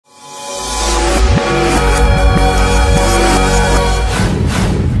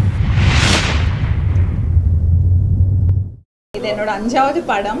என்னோட 5வது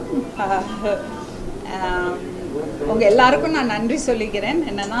படம். உங்கள் எல்லாருக்கும் நான் நன்றி சொல்லிக்கிறேன்.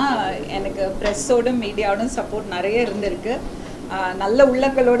 என்னென்னா எனக்கு ப்ரெஸ்ஸோடும் மீடியாவோடும் சப்போர்ட் நிறைய இருந்திருக்கு. நல்ல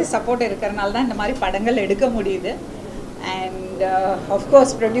உள்ளங்களோட சப்போர்ட் இருக்கிறனால தான் இந்த மாதிரி படங்கள் எடுக்க முடியுது. And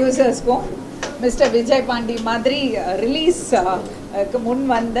of course ப்ரொடியூசர்ஸ்க்கும் mister Vijay Pandi மாதிரி ரிலீஸ்க்கு முன்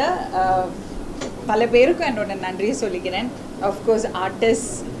வந்த பல பேருக்கும் என்னோட நன்றியை சொல்லிக்கிறேன். ஆஃப்கோர்ஸ்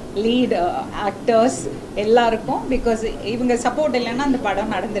ஆர்டிஸ்ட், லீட் ஆக்டர்ஸ் எல்லாருக்கும். பிகாஸ் இவங்க சப்போர்ட் இல்லைன்னா அந்த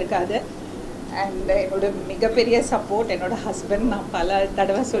படம் நடந்திருக்காது. அண்ட் என்னோட மிகப்பெரிய சப்போர்ட் என்னோட ஹஸ்பண்ட். நான் பல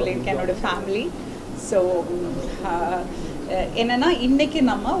தடவை சொல்லியிருக்கேன், என்னோட ஃபேமிலி. ஸோ என்னென்னா இன்றைக்கி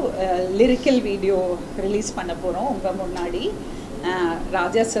நம்ம லிரிக்கல் வீடியோ ரிலீஸ் பண்ண போகிறோம் உங்கள் முன்னாடி.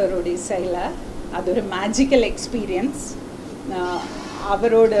 ராஜா சாரோட இசையில். அது ஒரு மேஜிக்கல் எக்ஸ்பீரியன்ஸ்.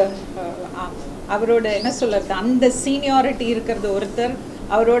 அவரோட என்ன சொல்கிறது, அந்த சீனியாரிட்டி இருக்கிறது ஒருத்தர்.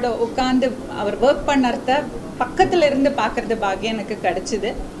 அவரோட உட்காந்து அவர் ஒர்க் பண்ணுறத பக்கத்தில் இருந்து பார்க்குறது பாக்கியம் எனக்கு கிடச்சிது.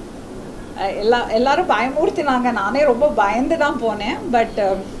 எல்லாரும் பயமூர்த்தினாங்க. நானே ரொம்ப பயந்து தான் போனேன். பட்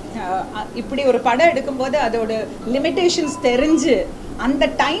இப்படி ஒரு படம் எடுக்கும்போது அதோட லிமிட்டேஷன்ஸ் தெரிஞ்சு அந்த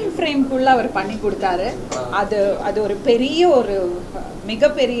டைம் ஃப்ரேம்குள்ளே அவர் பண்ணி கொடுத்தாரு. அது ஒரு பெரிய ஒரு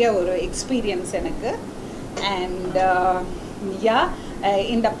மிகப்பெரிய ஒரு எக்ஸ்பீரியன்ஸ் எனக்கு. அண்ட்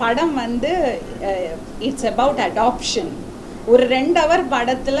இந்த படம் வந்து இட்ஸ் அபவுட் அடாப்ஷன். ஒரு 2 ஹவர்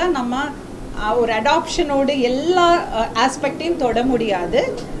படத்தில் நம்ம ஒரு அடாப்ஷனோடு எல்லா ஆஸ்பெக்டையும் தொட முடியாது.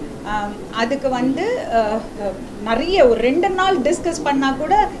 அதுக்கு வந்து நிறைய ஒரு 2 நாள் டிஸ்கஸ் பண்ணால்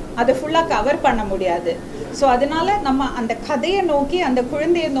கூட அதை ஃபுல்லாக கவர் பண்ண முடியாது. ஸோ அதனால் நம்ம அந்த கதையை நோக்கி, அந்த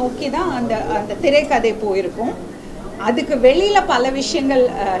குழந்தையை நோக்கி தான் அந்த திரைக்கதை போயிருக்கும். அதுக்கு வெளியில் பல விஷயங்கள்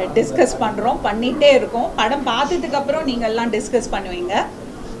டிஸ்கஸ் பண்ணிகிட்டே இருக்கோம். படம் பார்த்ததுக்கப்புறம் நீங்கள்லாம் டிஸ்கஸ் பண்ணுவீங்க.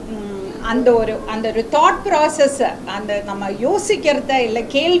 அந்த ஒரு தாட் ப்ராசஸ்ஸை, அந்த நம்ம யோசிக்கிறத இல்லை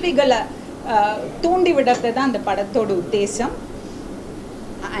கேள்விகளை தூண்டி விடுறது தான் அந்த படத்தோட உத்தேசம்.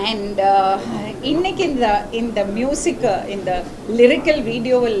 அண்ட் இன்னைக்கு இந்த மியூசிக், இந்த லிரிக்கல்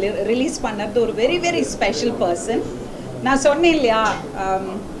வீடியோவை ரிலீஸ் பண்ணது ஒரு வெரி வெரி ஸ்பெஷல் பர்சன். நான் சொன்னேன் இல்லையா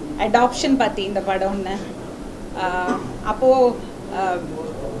அடாப்ஷன் பற்றி இந்த படம்னு. அப்போது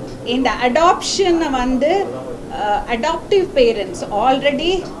இந்த அடாப்ஷனை வந்து அடாப்டிவ் பேரண்ட்ஸ்,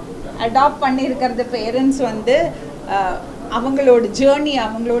 ஆல்ரெடி அடாப்ட் பண்ணியிருக்கிறது பேரண்ட்ஸ் வந்து அவங்களோட ஜேர்னி,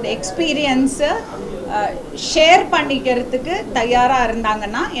 அவங்களோட எக்ஸ்பீரியன்ஸை ஷேர் பண்ணிக்கிறதுக்கு தயாராக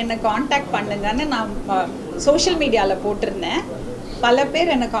இருந்தாங்கன்னா என்னை காண்டாக்ட் பண்ணுங்கன்னு நான் சோஷியல் மீடியாவில் போட்டிருந்தேன். பல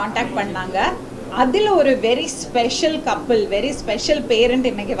பேர் என்னை காண்டாக்ட் பண்ணாங்க. அதில் ஒரு very special couple, very special parent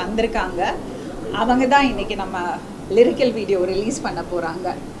இன்றைக்கி வந்திருக்காங்க. அவங்க தான் இன்றைக்கி நம்ம லிரிக்கல் வீடியோ ரிலீஸ் பண்ண போகிறாங்க.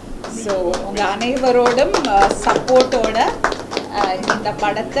 ஸோ உங்கள் அனைவரோடும் சப்போர்ட்டோட இந்த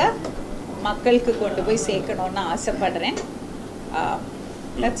படத்தை மக்களுக்கு கொண்டு போய் சேர்க்கணுன்னு ஆசைப்படுறேன்.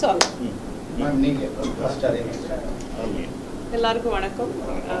 That's all. எல்லாருக்கும் வணக்கம்.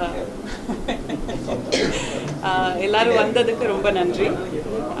 எல்லாரும் வந்ததுக்கு ரொம்ப நன்றி.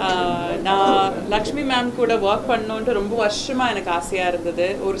 நான் லக்ஷ்மி மேம் கூட ஒர்க் பண்ணோன்ட்டு ரொம்ப வருஷமாக எனக்கு ஆசையாக இருந்தது.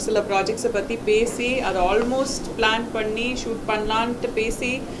 ஒரு சில ப்ராஜெக்ட்ஸை பற்றி பேசி அதை ஆல்மோஸ்ட் பிளான் பண்ணி ஷூட் பண்ணலான்ட்டு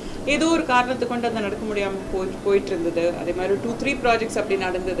பேசி ஏதோ ஒரு காரணத்தை கொண்டு அதை நடக்க முடியாமல் போயிட்டு இருந்தது. அதே மாதிரி 2-3 ப்ராஜெக்ட்ஸ் அப்படி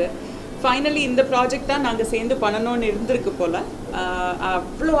நடந்தது. ஃபைனலி இந்த ப்ராஜெக்ட் தான் நாங்கள் சேர்ந்து பண்ணணும்னு இருந்திருக்கு போல்.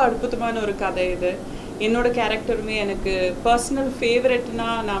 அவ்வளோ அற்புதமான ஒரு கதை இது. என்னோடய கேரக்டருமே எனக்கு பர்சனல் ஃபேவரெட்னா,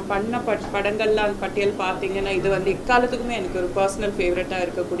 நான் பண்ண படங்கள்லாம் அந்த பட்டியல் பார்த்தீங்கன்னா இது வந்து எக்காலத்துக்குமே எனக்கு ஒரு பர்சனல் ஃபேவரெட்டாக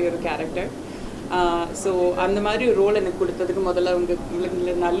இருக்கக்கூடிய ஒரு கேரக்டர். ஸோ அந்த மாதிரி ஒரு ரோல் எனக்கு கொடுத்ததுக்கு முதல்ல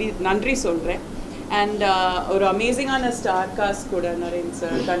உங்களுக்கு நன்றி சொல்கிறேன். அண்ட் ஒரு அமேசிங்கான ஸ்டார் காஸ்ட் கூட, நரேன்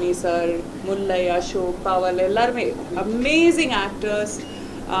சார், கனி சார், முல்லை, அசோக், பவல் எல்லாருமே அமேசிங் ஆக்டர்ஸ்.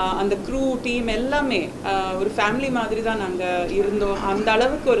 அந்த க்ரூ டீம் எல்லாமே ஒரு ஃபேமிலி மாதிரி தான் நாங்கள் இருந்தோம். அந்த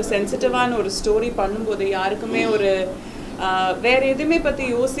அளவுக்கு ஒரு சென்சிட்டிவான ஒரு ஸ்டோரி பண்ணும்போது யாருக்குமே ஒரு வேறு எதுவுமே பற்றி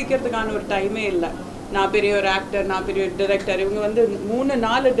யோசிக்கிறதுக்கான ஒரு டைமே இல்லை. நான் பெரிய ஒரு ஆக்டர், நான் பெரிய ஒரு டிரெக்டர், இவங்க வந்து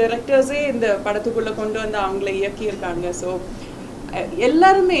 3-4 டிரெக்டர்ஸே இந்த படத்துக்குள்ளே கொண்டு வந்து அவங்கள இயக்கியிருக்காங்க. ஸோ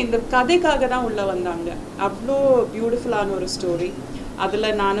எல்லாருமே இந்த கதைக்காக தான் உள்ளே வந்தாங்க. அவ்வளோ பியூட்டிஃபுல்லான ஒரு ஸ்டோரி.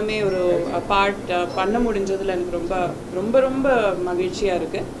 அதில் நானுமே ஒரு பார்ட் பண்ண முடிஞ்சதில் எனக்கு ரொம்ப ரொம்ப ரொம்ப மகிழ்ச்சியாக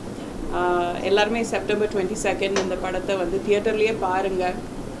இருக்குது. எல்லாருமே செப்டம்பர் 22 இந்த படத்தை வந்து தியேட்டர்லேயே பாருங்கள்.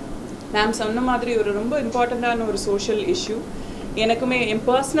 மேம் சொன்ன மாதிரி ஒரு ரொம்ப இம்பார்ட்டண்ட்டான ஒரு சோஷியல் இஷ்யூ. எனக்குமே என்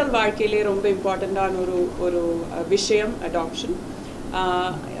பர்சனல் வாழ்க்கையிலே ரொம்ப இம்பார்ட்டண்ட்டான ஒரு விஷயம் அடாப்ஷன்.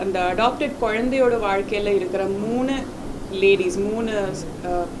 அந்த அடாப்டட் குழந்தையோட வாழ்க்கையில் இருக்கிற 3 லேடிஸ், 3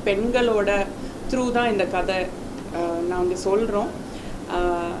 பெண்களோட த்ரூ தான் இந்த கதை நாங்கள் சொல்கிறோம்.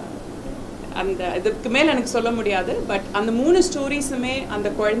 அந்த இதுக்கு மேலே எனக்கு சொல்ல முடியாது. பட் அந்த 3 ஸ்டோரிஸுமே அந்த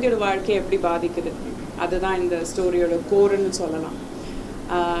குழந்தையோட வாழ்க்கையை எப்படி பாதிக்குது, அதுதான் இந்த ஸ்டோரியோட கோருன்னு சொல்லலாம்.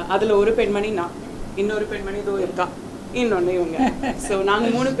 அதில் ஒரு பெண்மணி நான், இன்னொரு பெண்மணி இதோ இருக்கா, இன்னொன்று இவங்க. ஸோ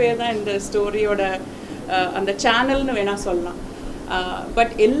நாங்கள் 3 பேர் தான் இந்த ஸ்டோரியோட அந்த சேனல்னு வேணால் சொல்லலாம்.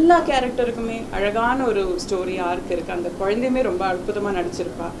 பட் எல்லா கேரக்டருக்குமே அழகான ஒரு ஸ்டோரி ஆர்க் இருக்குது. அந்த குழந்தையுமே ரொம்ப அற்புதமாக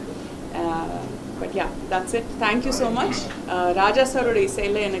நடிச்சிருப்பா. But yeah, that's it. Thank you so much. ராஜா சாரோட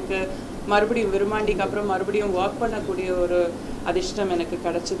இசையில் எனக்கு மறுபடியும் விருமாண்டிக்கு அப்புறம் மறுபடியும் ஒர்க் பண்ணக்கூடிய ஒரு அதிர்ஷ்டம் எனக்கு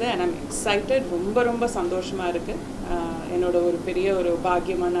கிடச்சிது. And I'm excited. ரொம்ப ரொம்ப சந்தோஷமாக இருக்குது. என்னோட ஒரு பெரிய ஒரு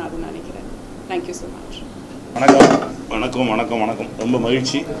பாக்கியமாக நான் அதை நினைக்கிறேன். Thank you so much. வணக்கம் வணக்கம் வணக்கம் வணக்கம். ரொம்ப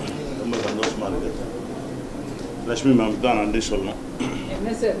மகிழ்ச்சி, ரொம்ப சந்தோஷமாக இருக்குது. லக்ஷ்மி மேம்க்கு தான் நன்றி சொல்லணும்.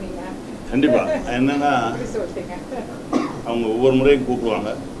 என்ன சார் நீங்கள் கண்டிப்பாக என்னென்னா அவங்க ஒவ்வொரு முறையும்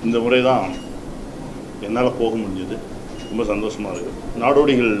கூப்பிடுவாங்க. இந்த முறை தான் என்னால் போக முடிஞ்சது. ரொம்ப சந்தோஷமாக இருக்குது.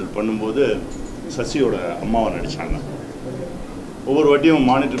 நாடோடிகள் பண்ணும்போது சசியோட அம்மாவை நடித்தாங்க. ஒவ்வொரு வாட்டியும்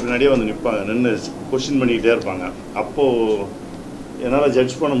மானிட்டர் பின்னாடியே வந்து நிற்பாங்க, நின்று கொஸ்டின் பண்ணிக்கிட்டே இருப்பாங்க. அப்போது என்னால்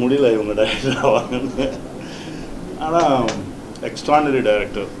ஜட்ஜ் பண்ண முடியல இவங்க டைரக்டர் ஆவாங்கன்னு. ஆனால் எக்ஸ்ட்ரானரி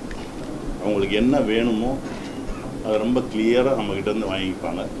டைரக்டர். அவங்களுக்கு என்ன வேணுமோ அது ரொம்ப கிளியராக நம்மக்கிட்டேருந்து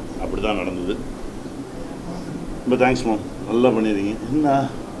வாங்கிப்பாங்க. அப்படி தான் நடந்தது. ரொம்ப தேங்க்ஸ் மேம், நல்லா பண்ணிடுறீங்க.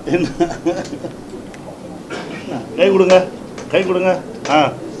 என்ன கை கொடுங்க, கை கொடுங்க.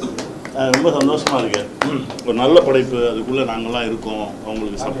 ரொம்ப சந்தோஷமாக இருக்கு. ஒரு நல்ல படைப்பு, அதுக்குள்ளே நாங்கள்லாம் இருக்கோம்,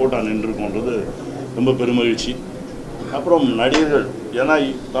 அவங்களுக்கு சப்போர்ட்டாக நின்றுருக்கோன்றது ரொம்ப பெருமகிழ்ச்சி. அப்புறம் நடிகர்கள், ஏன்னா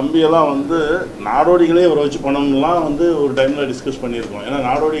தம்பியெல்லாம் வந்து நாடோடிகளே இவரை வச்சு பண்ணணும்லாம் வந்து ஒரு டைமில் டிஸ்கஸ் பண்ணியிருக்கோம். ஏன்னா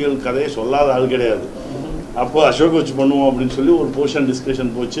நாடோடிகள் கதையை சொல்லாத ஆள் கிடையாது. அப்போ அசோக் வச்சு பண்ணுவோம் அப்படின்னு சொல்லி ஒரு போர்ஷன்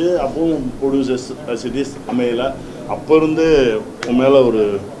டிஸ்கஷன் போச்சு. அப்போவும் ப்ரொடியூசர்ஸ் சிட்டிஸ் அமையலை. அப்போ இருந்து உன் மேலே ஒரு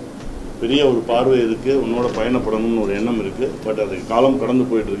பெரிய ஒரு பார்வை இருக்குது, உன்னோட பயணப்படணும்னு ஒரு எண்ணம் இருக்குது. பட் அது காலம் கடந்து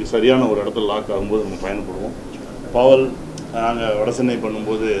போயிட்டுருக்கு. சரியான ஒரு இடத்துல லாக் ஆகும்போது நம்ம பயணப்படுவோம். பாவல் நாங்கள் வடசென்னை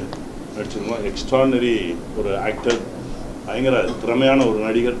பண்ணும்போது நடிச்சிருக்கோம். எக்ஸ்ட்ரானரி ஒரு ஆக்டர், பயங்கர திறமையான ஒரு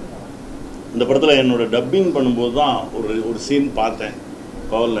நடிகர். இந்த படத்தில் என்னோட டப்பிங் பண்ணும்போது தான் ஒரு சீன் பார்த்தேன்.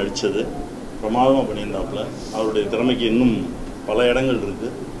 பாவல் நடித்தது பிரமாதமாக பண்ணியிருந்தாப்புல. அவருடைய திறமைக்கு இன்னும் பல இடங்கள் இருக்குது.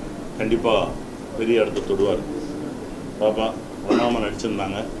 கண்டிப்பாக பெரிய இடத்த தொடுவார். பாப்பா பிரமாதமாக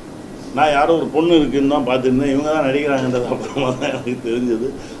நடிச்சிருந்தாங்க. நான் யாரோ ஒரு பொண்ணு இருக்குதுன்னு தான் பார்த்துருந்தேன். இவங்க தான் நடிக்கிறாங்கன்றது அப்புறமா தான் எனக்கு தெரிஞ்சது.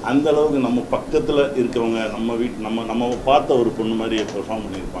 அந்தளவுக்கு நம்ம பக்கத்தில் இருக்கிறவங்க, நம்ம பார்த்த ஒரு பொண்ணு மாதிரி பெர்ஃபார்ம்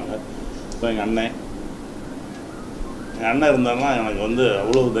பண்ணியிருப்பாங்க. இப்போ எங்கள் அண்ணன் இருந்தாருன்னா எனக்கு வந்து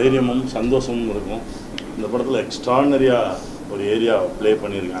அவ்வளோ தைரியமும் சந்தோஷமும் இருக்கும். இந்த படத்தில் எக்ஸ்ட்ரானரியாக ஒரு ஏரியா ப்ளே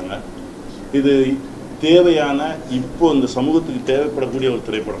பண்ணியிருக்காங்க. இது தேவையான, இப்போது இந்த சமூகத்துக்கு தேவைப்படக்கூடிய ஒரு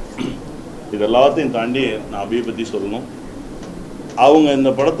திரைப்படம். இது எல்லாத்தையும் தாண்டி நான் அபியை பற்றி சொல்லணும். அவங்க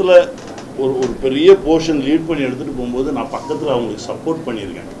இந்த படத்தில் ஒரு பெரிய போர்ஷன் லீட் பண்ணி எடுத்துகிட்டு போகும்போது நான் பக்கத்தில் அவங்களுக்கு சப்போர்ட்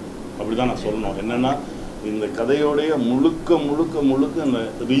பண்ணியிருக்கேன். அப்படி தான் நான் சொல்லணும். என்னென்னா இந்த கதையோடைய முழுக்க முழுக்க முழுக்க இந்த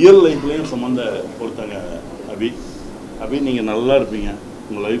ரியல் லைஃப்லேயும் சம்மந்த ஒருத்தங்க அபி நீங்கள் நல்லா இருப்பீங்க.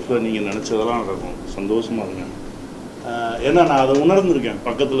 உங்கள் லைஃப்பில் நீங்கள் நினச்சதெல்லாம் நடக்கும். சந்தோஷமாக இருங்க. ஏன்னா நான் அதை உணர்ந்திருக்கேன்.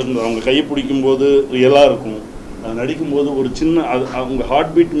 பக்கத்தில் இருந்து அவங்க கையை பிடிக்கும்போது ரியலாக இருக்கும். அது நடிக்கும்போது ஒரு சின்ன அவங்க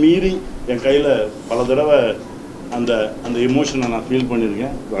ஹார்ட் பீட் மீறி என் கையில் பல தடவை அந்த எமோஷனை நான் ஃபீல்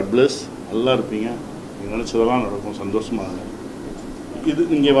பண்ணியிருக்கேன். God plus. நல்லா இருப்பீங்க. நீங்கள் நினச்சதெல்லாம் நடக்கும். சந்தோஷமாக இருங்க. இது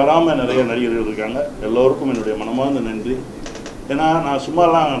இங்கே வராமல் நிறைய நடிகர்கள் இருக்காங்க. எல்லோருக்கும் என்னுடைய மனமார்ந்த நன்றி. ஏன்னா நான்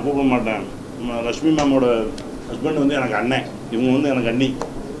சும்மாலாம் கூப்பிட மாட்டேன். லக்ஷ்மி மேமோட ஹஸ்பண்ட் வந்து எனக்கு அண்ணன், இவங்க வந்து எனக்கு அண்ணி,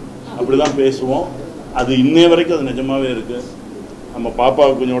 அப்படி தான் பேசுவோம். அது இன்னைய வரைக்கும் அது நிஜமாகவே இருக்குது. நம்ம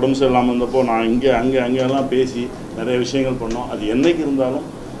பாப்பாவுக்கு கொஞ்சம் உடம்பு சரியில்லாமல் இருந்தப்போ நான் அங்கெல்லாம் பேசி நிறைய விஷயங்கள் பண்ணோம். அது என்றைக்கு இருந்தாலும்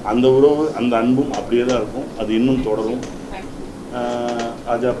அந்த உறவு, அந்த அன்பும் அப்படியே தான் இருக்கும். அது இன்னும் தொடரும்.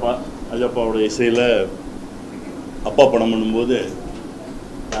 அஜாப்பாவோட இசையில் அப்பா படம் பண்ணும்போது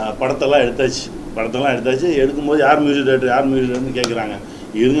படத்தெல்லாம் எடுத்தாச்சு. எடுக்கும்போது யார் மியூசிக் டைரக்டர்னு கேட்குறாங்க.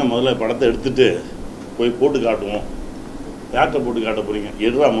 இருங்க, முதல்ல படத்தை எடுத்துகிட்டு போய் போட்டு காட்டுவோம். யார்கிட்ட போட்டு காட்ட போகிறீங்க?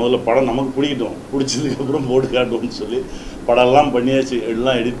 எடுறா, முதல்ல படம் நமக்கு பிடிக்கட்டும், பிடிச்சதுக்கப்புறம் போட்டு காட்டுவோம்னு சொல்லி படம்லாம் பண்ணியாச்சு.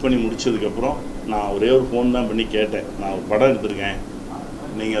 எல்லாம் எடிட் பண்ணி முடிச்சதுக்கப்புறம் நான் ஒரே ஒரு ஃபோன் தான் பண்ணி கேட்டேன். நான் ஒரு படம் எடுத்திருக்கேன்,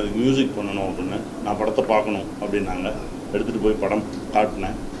 நீங்கள் அதுக்கு மியூசிக் பண்ணணும் அப்படின்னு. நான் படத்தை பார்க்கணும் அப்படின்னாங்க. எடுத்துகிட்டு போய் படம்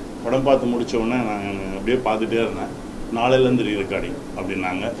காட்டினேன். படம் பார்த்து முடித்த உடனே நான் அப்படியே பார்த்துட்டே இருந்தேன். நாளையிலேருந்து ரீரெக்கார்டிங்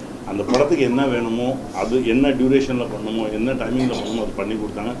அப்படின்னாங்க. அந்த படத்துக்கு என்ன வேணுமோ, அது என்ன டியூரேஷனில் பண்ணணுமோ, என்ன டைமிங்கில் பண்ணணுமோ அது பண்ணி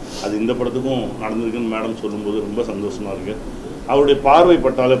கொடுத்தாங்க. அது இந்த படத்துக்கும் நடந்திருக்குன்னு மேடம் சொல்லும்போது ரொம்ப சந்தோஷமாக இருக்குது. அவருடைய பார்வை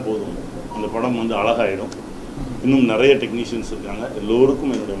பட்டாலே போதும், அந்த படம் வந்து அழகாயிடும். இன்னும் நிறைய டெக்னீஷியன்ஸ் இருக்காங்க.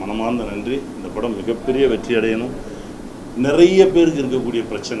 எல்லோருக்கும் என்னுடைய மனமார்ந்த நன்றி. இந்த படம் மிகப்பெரிய வெற்றி அடையணும். நிறைய பேருக்கு இருக்கக்கூடிய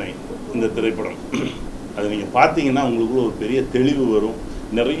பிரச்சனை இந்த திரைப்படம். அது நீங்கள் பார்த்தீங்கன்னா உங்களுக்குள்ள ஒரு பெரிய தெளிவு வரும்.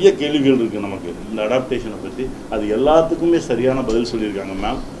 நிறைய கேள்விகள் இருக்குது நமக்கு இந்த அடாப்டேஷனை பற்றி. அது எல்லாத்துக்குமே சரியான பதில் சொல்லியிருக்காங்க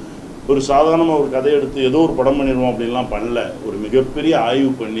மேம். ஒரு சாதாரணமாக ஒரு கதை எடுத்து ஏதோ ஒரு படம் பண்ணிடுவோம் அப்படின்லாம் பண்ணல. ஒரு மிகப்பெரிய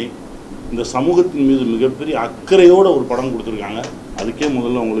ஆய்வு பண்ணி இந்த சமூகத்தின் மீது மிகப்பெரிய அக்கறையோடு ஒரு படம் கொடுத்துருக்காங்க. அதுக்கே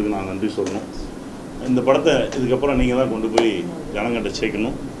முதல்ல உங்களுக்கு நான் நன்றி சொல்லணும். இந்த படத்தை இதுக்கப்புறம் நீங்கள் தான் கொண்டு போய் ஜனங்கிட்ட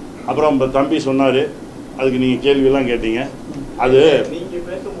சேர்க்கணும். அப்புறம் இப்போ தம்பி சொன்னார், அதுக்கு நீங்கள் கேள்வியெல்லாம் கேட்டீங்க. அது நீங்கள்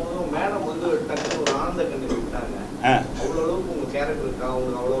பேசும்போது மேடம் வந்து டக்குனு ஒரு ஆனந்த கண்ணு விட்டாங்க. அவ்வளோ அளவுக்கு உங்கள் கேரக்டர் இருக்கா,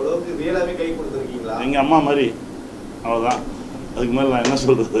 உங்களுக்கு அவ்வளோ அளவுக்கு ரியலாகவே கை கொடுத்துருக்கீங்களா? எங்கள் அம்மா மாதிரி, அவ்வளோதான். அதுக்கு மேலே நான் என்ன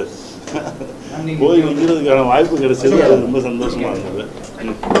சொல்கிறது, போய் நிற்கிறதுக்கான வாய்ப்பு கிடைச்சது. அது ரொம்ப சந்தோஷமாக இருந்தது.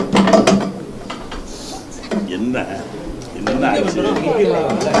 என்ன என்ன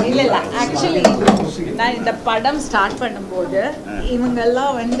இல்லை ஆக்சுவலி நான் இந்த படம் ஸ்டார்ட் பண்ணும்போது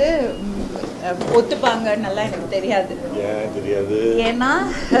இவங்கெல்லாம் வந்து ஒத்துப்பாங்கன்னெல்லாம் எனக்கு தெரியாது. ஏன்னா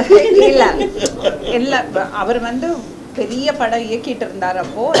இல்லை அவர் வந்து பெரிய படம் இயக்கிட்டு இருந்தார்.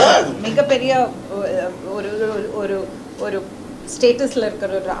 அப்போது மிகப்பெரிய ஒரு ஒரு ஒரு ஸ்டேட்டஸில்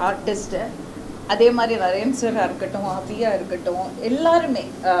இருக்கிற ஒரு ஆர்டிஸ்ட்டு. அதே மாதிரி நரேன் சாராக இருக்கட்டும், அபியா இருக்கட்டும், எல்லாருமே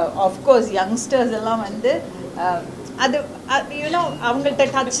ஆஃப்கோர்ஸ் யங்ஸ்டர்ஸ் எல்லாம் வந்து அது யூனோ அவங்கள்ட்ட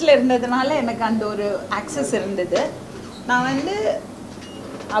டச்சில் இருந்ததுனால எனக்கு அந்த ஒரு ஆக்சஸ் இருந்தது. நான் வந்து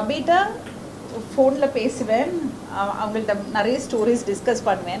அபிட்ட ஃபோனில் பேசுவேன், அவங்கள்ட்ட நிறைய ஸ்டோரிஸ் டிஸ்கஸ்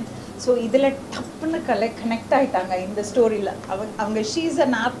பண்ணுவேன். ஸோ இதில் டப்புன்னு கனெக்ட் ஆகிட்டாங்க இந்த ஸ்டோரியில். அவங்க ஷீஸ்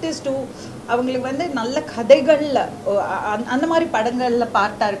அன் ஆர்டிஸ்ட் டூ. அவங்களுக்கு வந்து நல்ல கதைகளில் அந்த மாதிரி படங்களில்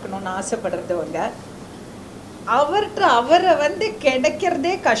பார்ட்டாக இருக்கணும்னு ஆசைப்படுறதவங்க. அவரை வந்து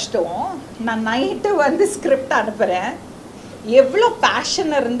கிடைக்கிறதே கஷ்டம். நான் நைட்டு வந்து ஸ்கிரிப்ட் அனுப்புகிறேன். எவ்வளோ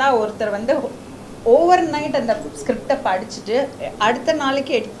பேஷன் இருந்தால் ஒருத்தர் வந்து ஓவர் நைட் அந்த ஸ்கிரிப்டை படிச்சுட்டு அடுத்த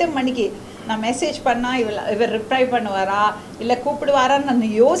நாளைக்கு 8 மணிக்கு நான் மெசேஜ் பண்ணால் இவர் ரிப்ளை பண்ணுவாரா இல்லை கூப்பிடுவாரான்னு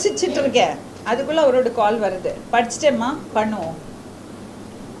நான் யோசிச்சுட்டு இருக்கேன். அதுக்குள்ளே அவரோட கால் வருது, படிச்சுட்டேம்மா பண்ணுவோம்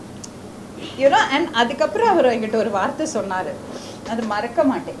யூனோ. அண்ட் அதுக்கப்புறம் அவர் என்கிட்ட ஒரு வார்த்தை சொன்னார், அது மறக்க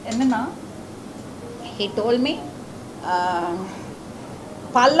மாட்டேன். என்னன்னா, he told me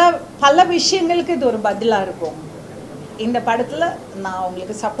பல விஷயங்களுக்கு இது ஒரு பதிலாக இருக்கும். இந்த படத்தில் நான்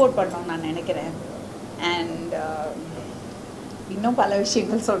உங்களுக்கு சப்போர்ட் பண்ணணும்னு நான் நினைக்கிறேன். அண்ட் இன்னும் பல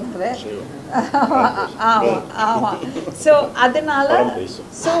விஷயங்கள் சொன்னார். ஆமாம் ஆமாம். ஸோ அதனால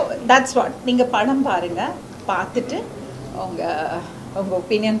ஸோ தட்ஸ் வாட். நீங்கள் படம் பாருங்கள், பார்த்துட்டு உங்கள்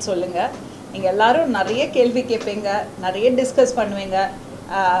ஒப்பீனியன் சொல்லுங்கள். நீங்கள் எல்லோரும் நிறைய கேள்வி கேட்பீங்க, நிறைய டிஸ்கஸ் பண்ணுவீங்க,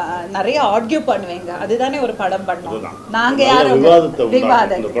 நிறைய ஆர்கியூ பண்ணுவீங்க. அதுதானே ஒரு படம் பண்ணோம். நாங்கள் யாரும்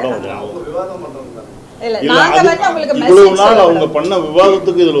விவாதம் இல்ல, நாங்க வந்து உங்களுக்கு மெசேஜ் சொல்றோம். அவங்க பண்ண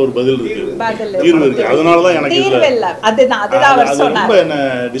விவாதத்துக்கு இதுல ஒரு பதில் இருக்கு, தீர்வு இருக்கு. அதனால தான் எனக்கு தீர்வு இல்ல. அதுதான் அவர் சொன்னார். ரொம்ப என்ன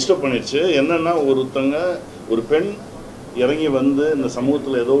டிஸ்டர்ப் பண்ணிடுச்சு. என்னன்னா, ஒரு பெண் இறங்கி வந்து இந்த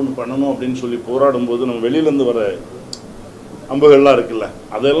சமூகத்துல ஏதோ ஒன்று பண்ணணும் அப்படின்னு சொல்லி போராடும் போது நம்ம வெளியில இருந்து வர அம்புகள்லாம் இருக்குல்ல,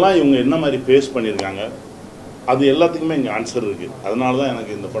 அதெல்லாம் இவங்க என்ன மாதிரி ஃபேஸ் பண்ணியிருக்காங்க, அது எல்லாத்துக்குமே இங்கே ஆன்சர் இருக்குது. அதனால தான்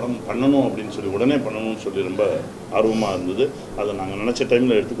எனக்கு இந்த படம் பண்ணணும் அப்படின்னு சொல்லி உடனே பண்ணணும்னு சொல்லி ரொம்ப ஆர்வமாக இருந்தது. அதை நாங்கள் நினச்ச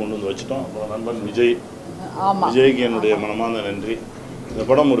டைமில் எடுத்து கொண்டு வந்து வச்சுட்டோம். அப்புறம் நண்பன் விஜய்க்கு என்னுடைய மனமார்ந்த நன்றி. இந்த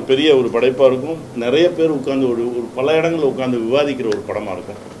படம் ஒரு பெரிய ஒரு படைப்பாக இருக்கும். நிறைய பேர் உட்காந்து ஒரு பல இடங்களில் உட்காந்து விவாதிக்கிற ஒரு படமாக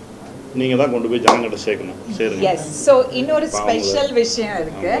இருக்கும். நீங்கள் தான் கொண்டு போய் ஜனங்கிட்ட சேர்க்கணும். சரிங்க. எஸ். ஸோ இன்னொரு ஸ்பெஷல் விஷயம்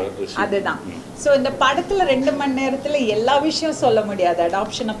இருக்குது, அதுதான். ஸோ இந்த படத்தில் 2 மணி நேரத்தில் எல்லா விஷயம் சொல்ல முடியாது.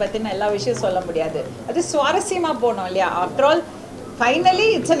 அடாப்ஷனை பற்றின எல்லா விஷயம் சொல்ல முடியாது. அது சுவாரஸ்யமாக போகணும் இல்லையா? After all finally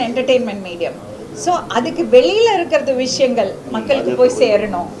it's an entertainment medium. So அதுக்கு வெளியில் இருக்கிறது விஷயங்கள் மக்களுக்கு போய்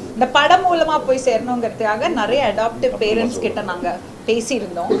சேரணும், இந்த படம் மூலமாக போய் சேரணுங்கிறதுக்காக நிறைய அடாப்டிவ் பேரண்ட்ஸ் கிட்ட நாங்கள்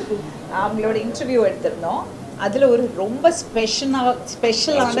பேசியிருந்தோம், அவங்களோட இன்டர்வியூ எடுத்திருந்தோம். அதில் ஒரு ரொம்ப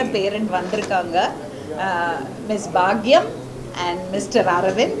ஸ்பெஷலான பேரண்ட் வந்திருக்காங்க, miss Bhagyam and mister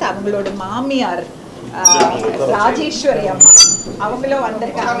Aravind. அவங்களோட மாமியார் ராஜேஸ்வரி அம்மா அவங்களும்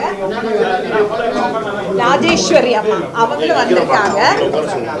வந்திருக்காங்க. ராஜேஸ்வரி அம்மா அவங்களும் வந்திருக்காங்க.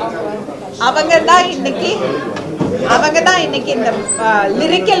 அவங்க தான் இன்னைக்கு இந்த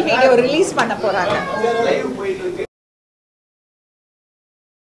லிரிக்கல் வீடியோ ரிலீஸ் பண்ண போறாங்க.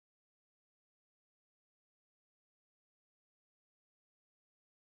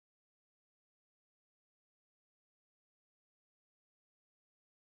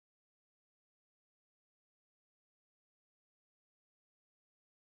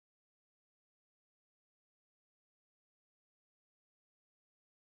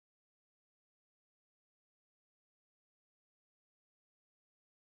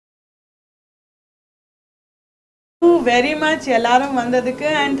 very much எல்லாரும் வந்ததுக்கு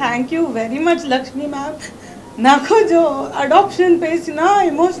and thank you very much Lakshmi ma'am. நான் கொஞ்சம் அடாப்ஷன் பேசினா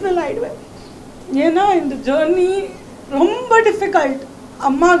எமோஷ்னல் ஆகிடுவேன். ஏன்னா இந்த ஜேர்னி ரொம்ப டிஃபிகல்ட்.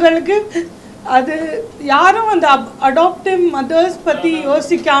 அம்மாங்களுக்கு அது யாரும் அந்த அடாப்டிவ் மதர்ஸ் பற்றி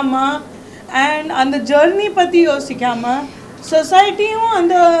யோசிக்காமல் அண்ட் அந்த ஜேர்னி பற்றி யோசிக்காமல் சொசைட்டியும்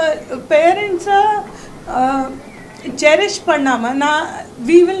அந்த பேரண்ட்ஸை செரிஷ் பண்ணாமல்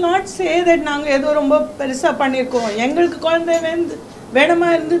we will not say that நாங்கள் ஏதோ ரொம்ப பெருசாக பண்ணியிருக்கோம், எங்களுக்கு குழந்தை வேடமா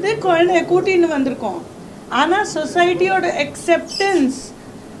இருந்தது, குழந்தைய கூட்டின்னு வந்திருக்கோம். ஆனால் சொசைட்டியோட அக்செப்டன்ஸ்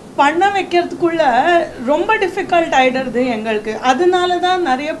பண்ண வைக்கிறதுக்குள்ள ரொம்ப டிஃபிகல்ட் ஆகிடுறது எங்களுக்கு. அதனால தான்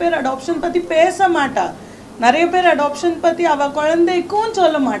நிறைய பேர் அடாப்ஷன் பற்றி பேச மாட்டா, நிறைய பேர் அடாப்ஷன் பற்றி அவள் குழந்தைக்கும்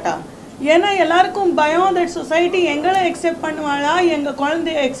சொல்ல மாட்டா. ஏன்னா எல்லாருக்கும் பயம், தட் சொசைட்டி எங்களை அக்செப்ட் பண்ணுவாளா, எங்கள்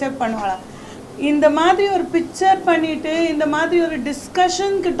குழந்தைய அக்செப்ட் பண்ணுவாளா. இந்த மாதிரி ஒரு பிக்சர் பண்ணிவிட்டு, இந்த மாதிரி ஒரு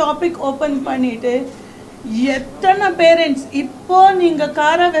டிஸ்கஷனுக்கு டாபிக் ஓப்பன் பண்ணிவிட்டு, எத்தனை பேரண்ட்ஸ் இப்போது நீங்கள்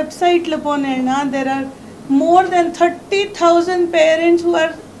காரா வெப்சைட்டில் போனேன்னா there are more than 30,000 parents who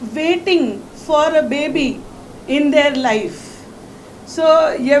are waiting for a baby in their life. So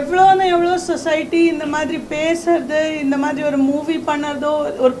எவ்வளோ சொசைட்டி இந்த மாதிரி பேசுறது, இந்த மாதிரி ஒரு மூவி பண்ணுறதோ,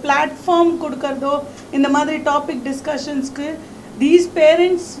 ஒரு பிளாட்ஃபார்ம் கொடுக்கறதோ, இந்த மாதிரி topic டிஸ்கஷன்ஸ்க்கு these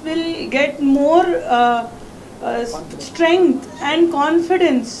parents will get more strength and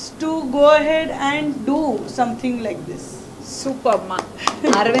confidence to go ahead and do something like this. சூப்பர்மா.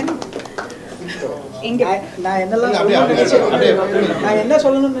 அரவிந்த், இங்க நான் என்ன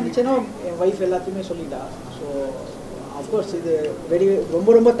சொல்லணும்னு நினைச்சேனோ என் வைஃப் எல்லாத்தையுமே சொல்லிட்டா. ஸோ அஃப்கோர்ஸ் இது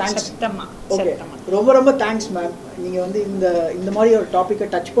ரொம்ப தேங்க்ஸ். ஓகே, ரொம்ப தேங்க்ஸ் மேம். நீங்கள் வந்து இந்த மாதிரி ஒரு டாப்பிக்கை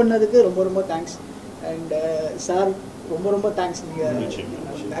டச் பண்ணதுக்கு ரொம்ப தேங்க்ஸ். அண்ட் சார் ரொம்ப தேங்க்ஸ்,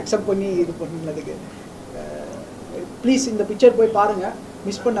 நீங்கள் அக்செப்ட் பண்ணி இது பண்ணதுக்கு. ப்ளீஸ் இந்த பிக்சர் போய் பாருங்கள்,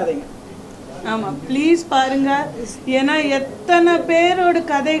 மிஸ் பண்ணாதீங்க. ஆமாம், ப்ளீஸ் பாருங்கள். ஏன்னா எத்தனை பேரோட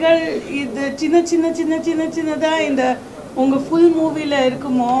கதைகள் இது சின்னதாக இந்த உங்கள் ஃபுல் மூவியில்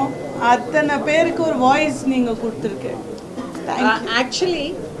இருக்குமோ அத்தனை பேருக்கு ஒரு வாய்ஸ் நீங்கள் கொடுத்துருக்கு. ஆக்சுவலி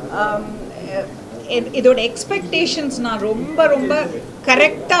இதோட எக்ஸ்பெக்டேஷன்ஸ் நான் ரொம்ப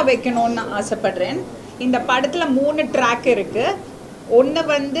கரெக்டாக வைக்கணும்னு ஆசைப்படுறேன். இந்த படத்தில் 3 ட்ராக் இருக்குது. ஒன்று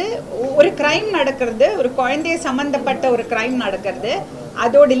வந்து ஒரு க்ரைம் நடக்கிறது, ஒரு குழந்தைய சம்மந்தப்பட்ட ஒரு க்ரைம் நடக்கிறது,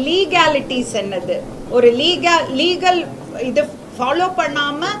 அதோட லீகாலிட்டிஸ் என்னது, ஒரு லீகல் இது ஃபாலோ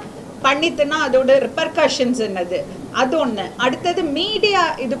பண்ணாமல் பண்ணிட்டுனா அதோட ரிப்பர்கஷன்ஸ் என்னது, அது ஒன்று. அடுத்தது மீடியா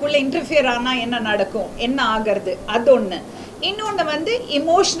இதுக்குள்ளே இன்டர்ஃபியர் ஆனால் என்ன நடக்கும், என்ன ஆகிறது, அது ஒன்று. இன்னொன்று வந்து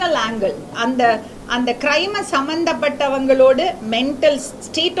இமோஷ்னல் ஆங்கிள், அந்த க்ரைமை சம்மந்தப்பட்டவங்களோட மென்டல்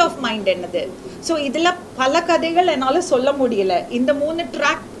ஸ்டேட் ஆஃப் மைண்ட் என்னது. ஸோ இதில் பல கதைகள் என்னால் சொல்ல முடியல. இந்த 3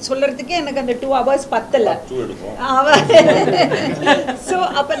 ட்ராக் சொல்கிறதுக்கே எனக்கு அந்த 2 hours பத்தலை. ஸோ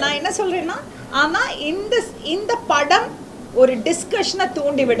அப்போ நான் என்ன சொல்கிறேன்னா, ஆனால் இந்த படம் ஒரு டிஸ்கஷனை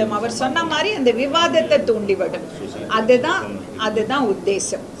தூண்டிவிடும். அவர் சொன்ன மாதிரி அந்த விவாதத்தை தூண்டிவிடும். அதுதான்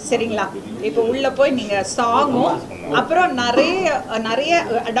உத்தேசம். சரிங்களா? இப்போ உள்ளே போய் நீங்கள் சாங்கும் அப்புறம் நிறைய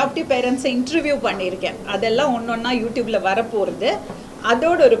அடாப்டிவ் பேரண்ட்ஸை இன்டர்வியூ பண்ணியிருக்கேன். அதெல்லாம் ஒன்றொன்னா யூடியூப்பில் வரப்போகிறது.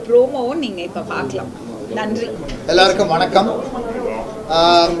 அதோட ஒரு ப்ரோமோவும் நீங்கள் இப்போ பார்க்கலாம். நன்றி. எல்லாருக்கும் வணக்கம்.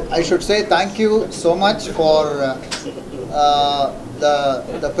 I should say thank you so much for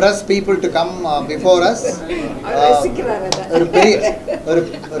the press people to come before us.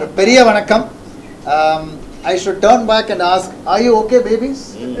 ஒரு பெரிய வணக்கம். I should turn back and ask, are you okay, babies?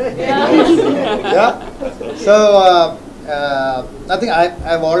 Yeah. So nothing.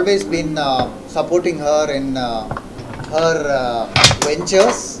 I've always been supporting her in her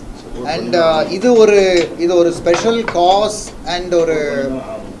ventures, and இது ஒரு special cause and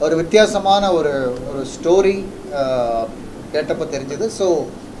ஒரு வித்தியாசமான ஒரு story கேட்டப்போ தெரிஞ்சது. So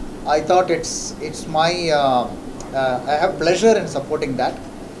I thought it's my I have pleasure in supporting that.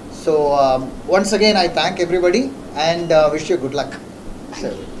 So once again I thank everybody and wish you good luck. So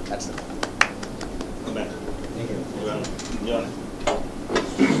that's it.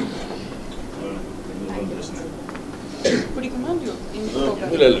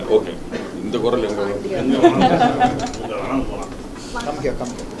 இல்ல okay, இந்த குரல் எங்க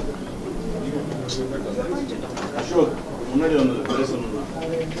come அசோக் முன்னாடி வந்து பேசணும்.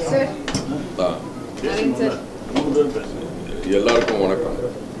 எல்லாருக்கும் வணக்கம்.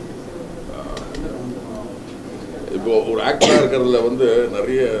 இப்போ ஒரு ஆக்டராக இருக்கிறதுல வந்து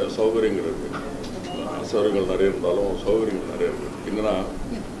நிறைய சௌகரியங்கள் இருக்குது. அசௌகரியங்கள் நிறைய இருந்தாலும் சௌகரியங்கள் நிறைய இருக்குது. என்னன்னா,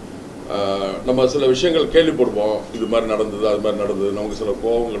 நம்ம சில விஷயங்கள் கேள்விப்படுவோம், இது மாதிரி நடந்தது, அது மாதிரி நடந்தது, நமக்கு சில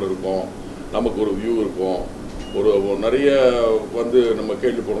கோபங்கள் இருக்கும், நமக்கு ஒரு வியூ இருக்கும், ஒரு நிறைய வந்து நம்ம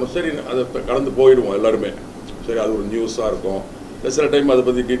கேள்விப்படணும். சரி, அதை கடந்து போயிடுவோம் எல்லாருமே. சரி, அது ஒரு நியூஸாக இருக்கும். இல்லை சில டைம் அதை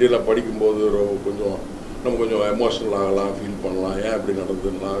பற்றி டீட்டெயிலாக படிக்கும்போது நம்ம கொஞ்சம் எமோஷனல் ஆகலாம், ஃபீல் பண்ணலாம், ஏன் அப்படி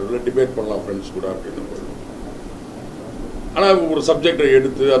நடந்ததுன்னா, இல்லை டிபேட் பண்ணலாம் ஃப்ரெண்ட்ஸ் கூட அப்படின்னு போயிடும். ஆனால் ஒரு சப்ஜெக்டை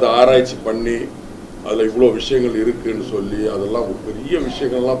எடுத்து அதை ஆராய்ச்சி பண்ணி அதில் இவ்வளோ விஷயங்கள் இருக்குதுன்னு சொல்லி அதெல்லாம் ஒரு பெரிய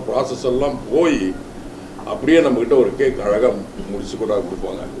விஷயங்கள்லாம் ப்ராசஸ் எல்லாம் போய் அப்படியே நம்மக்கிட்ட ஒரு கேக் அழகாக முடிச்சு கூட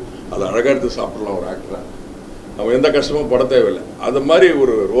கொடுப்பாங்க. அதை அழகாக எடுத்து சாப்பிட்லாம் ஒரு ஆக்டராக. நம்ம எந்த கஷ்டமும் பட தேவையில்லை. அது மாதிரி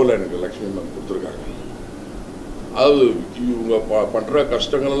ஒரு ரோல் எனக்கு லக்ஷ்மி மேம் கொடுத்துருக்காங்க. அதாவது இவங்க பண்ணுற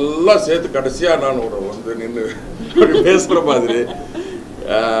கஷ்டங்கள் எல்லாம் சேர்த்து கடைசியாக நான் ஒரு வந்து நின்று அப்படி பேசுகிற மாதிரி.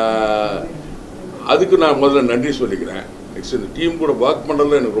 அதுக்கு நான் முதல்ல நன்றி சொல்லிக்கிறேன். நெக்ஸ்ட் இந்த டீம் கூட ஒர்க்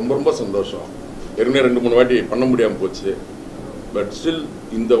பண்ணுறதுல எனக்கு ரொம்ப ரொம்ப சந்தோஷம். ஏற்கனவே 2-3 வாட்டி பண்ண முடியாமல் போச்சு. பட் ஸ்டில்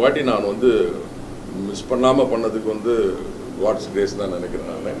இந்த வாட்டி நான் வந்து மிஸ் பண்ணாமல் பண்ணதுக்கு வந்து வாட்ஸ் கிரேஸ் தான் நினைக்கிறேன்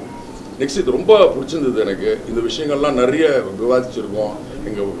நான். நெக்ஸ்ட் இது ரொம்ப பிடிச்சிருந்தது எனக்கு. இந்த விஷயங்கள்லாம் நிறைய விவாதிச்சிருக்கோம்.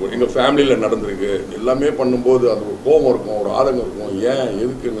 எங்கள் ஃபேமிலியில் நடந்திருக்கு. எல்லாமே பண்ணும்போது அது ஒரு கோபம் இருக்கும், ஒரு ஆதங்கம் இருக்கும். ஏன்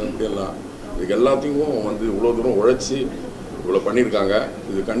எதுக்குன்னு எல்லாம் இதுக்கு எல்லாத்தையும் வந்து இவ்வளோ தூரம் உழைச்சி இவ்வளோ பண்ணியிருக்காங்க.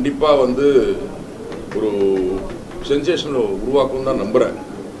 இது கண்டிப்பாக வந்து ஒரு சென்சேஷனை உருவாக்கும் தான் நம்புகிறேன்.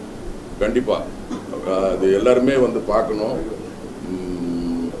 கண்டிப்பாக அது எல்லாருமே வந்து பார்க்கணும்.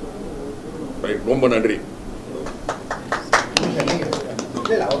 ரைட், ரொம்ப நன்றி.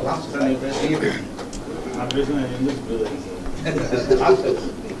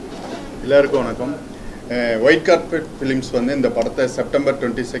 எல்லாருக்கும் வணக்கம். ஒயிட் கார்பெட் ஃபிலிம்ஸ் வந்து இந்த படத்தை செப்டம்பர்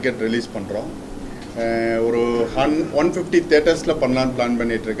 22 ரிலீஸ் பண்ணுறோம். ஒரு 150 தேட்டர்ஸில் பண்ணலான்னு பிளான்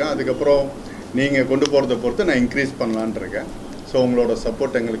பண்ணிகிட்ருக்கேன். அதுக்கப்புறம் நீங்கள் கொண்டு போகிறத பொறுத்து நான் இன்க்ரீஸ் பண்ணலான் இருக்கேன். ஸோ உங்களோட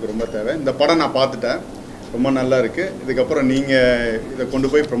சப்போர்ட் எங்களுக்கு ரொம்ப தேவை. இந்த படம் நான் பார்த்துட்டேன், ரொம்ப நல்லா இருக்குது. இதுக்கப்புறம் நீங்கள் இதை கொண்டு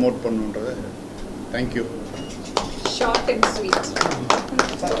போய் promote பண்ணுன்றது. Thank you. Short and sweet.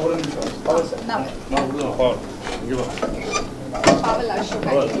 ஒரு நிமிஷம். Pavel, Ashok,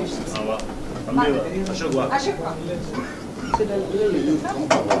 அசோக் வா. Ashok, வா.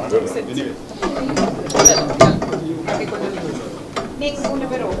 நீங்க 3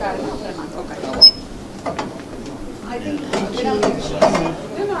 பேர் உட்காருங்க. அப்புறமா I think Abhirami should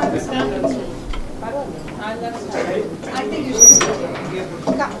I think you should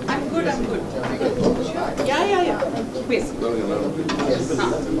come. I'm good. Yeah. Please.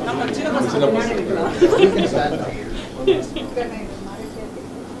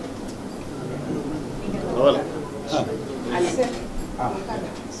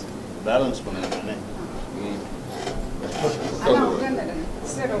 Balance பண்ணுங்க.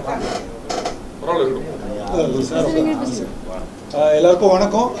 எல்லாருக்கும்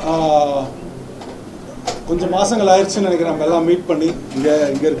வணக்கம். கொஞ்சம் மாதங்கள் ஆயிடுச்சுன்னு நினைக்கிறேன் நம்ம எல்லாம் மீட் பண்ணி.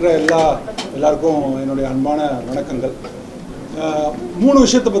 இங்கே இருக்கிற எல்லாருக்கும் என்னுடைய அன்பான வணக்கங்கள். 3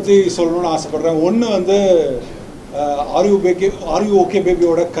 விஷயத்தை பற்றி சொல்லணும்னு ஆசைப்பட்றேன். ஒன்று வந்து ஆர் யூ ஓகே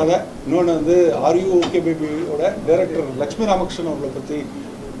பேபியோட கதை. இன்னொன்று வந்து ஆர் யூ ஓகே பேபியோட டைரக்டர் லக்ஷ்மி ராமகிருஷ்ணன் அவர்களை பற்றி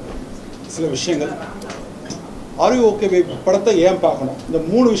சில விஷயங்கள். ஆர் யூ ஓகே பேபி படத்தை ஏன் பார்க்கணும், இந்த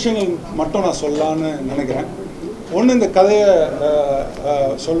 3 விஷயங்கள் மட்டும் நான் சொல்லலான்னு நினைக்கிறேன். ஒன்று, இந்த கதையை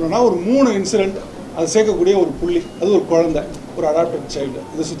சொல்லணும்னா ஒரு 3 இன்சிடெண்ட் அது சேர்க்கக்கூடிய ஒரு புள்ளி, அது ஒரு குழந்தை, ஒரு அடாப்டட் சைல்டு.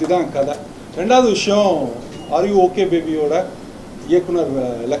 இதை சுற்றி தான் கதை. 2வது விஷயம், ஆர் யூ ஓகே பேபியோட இயக்குனர்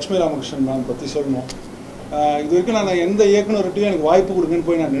லக்ஷ்மி ராமகிருஷ்ணன் மேம் பற்றி சொல்லணும். இது வரைக்கும் நான் எந்த இயக்குனர்கிட்டையும் எனக்கு வாய்ப்பு கொடுங்கன்னு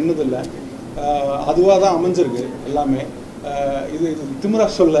போய் நான் நின்னதில்லை. அதுவாக தான் அமைஞ்சிருக்கு எல்லாமே. இது திமிரா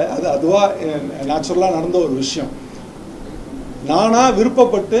சொல்ல, அது அதுவாக நேச்சுரலாக நடந்த ஒரு விஷயம். நானாக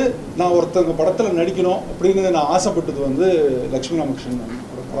விருப்பப்பட்டு நான் ஒருத்தங்க படத்தில் நடிக்கணும் அப்படின்னு நான் ஆசைப்பட்டது வந்து லக்ஷ்மி ராமகிருஷ்ணன்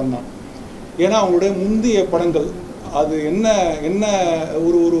படம் தான். ஏன்னா அவங்களுடைய முந்தைய படங்கள் அது என்ன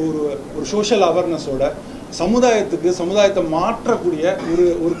ஒரு ஒரு ஒரு சோஷியல் அவேர்னஸோட சமுதாயத்தை மாற்றக்கூடிய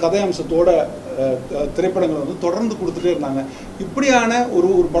ஒரு கதை அம்சத்தோட திரைப்படங்கள் வந்து தொடர்ந்து கொடுத்துட்டே இருந்தாங்க. இப்படியான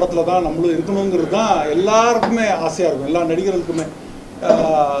ஒரு படத்தில் தான் நம்மளும் இருக்கணுங்கிறது தான் எல்லாருக்குமே ஆசையாக இருக்கும், எல்லா நடிகர்களுக்குமே.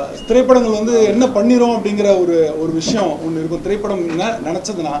 திரைப்படங்கள் வந்து என்ன பண்ணிடும் அப்படிங்கிற ஒரு விஷயம் ஒன்று இருக்கும். திரைப்படம்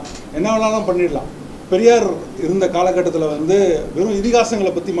நினச்சதுன்னா என்ன வேணாலும் பண்ணிடலாம். பெரியார் இருந்த காலகட்டத்தில் வந்து வெறும்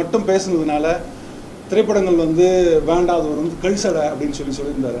இதிகாசங்களை பற்றி மட்டும் பேசுனதுனால திரைப்படங்கள் வந்து வேண்டாம், அது வந்து கழிசடை அப்படின்னு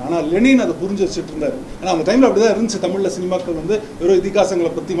சொல்லியிருந்தார். ஆனால் லெனின் அதை புரிஞ்சு வச்சுட்டு இருந்தார். ஏன்னா அந்த டைமில் அப்படி தான் இருந்துச்சு. தமிழில் சினிமாக்கள் வந்து வெறும்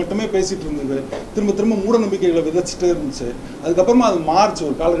இதிகாசங்களை பற்றி மட்டுமே பேசிகிட்டு இருந்தது. திரும்ப மூட நம்பிக்கைகளை விதைச்சிட்டே இருந்துச்சு. அதுக்கப்புறமா அது மாறுச்சு.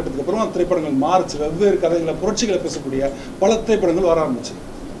 ஒரு காலகட்டத்துக்கு அப்புறமா திரைப்படங்கள் மாறுச்சு. வெவ்வேறு கதைகளை, புரட்சிகளை பேசக்கூடிய பல திரைப்படங்கள் வர ஆரம்பிச்சு.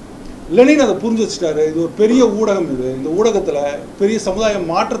 லெனின் அதை புரிஞ்சு வச்சுட்டாரு. இது ஒரு பெரிய ஊடகம், இந்த ஊடகத்தில் பெரிய சமுதாய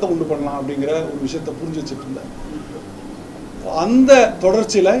மாற்றத்தை உண்டு பண்ணலாம் அப்படிங்கிற ஒரு விஷயத்தை புரிஞ்சு வச்சுட்டு இருந்தார். அந்த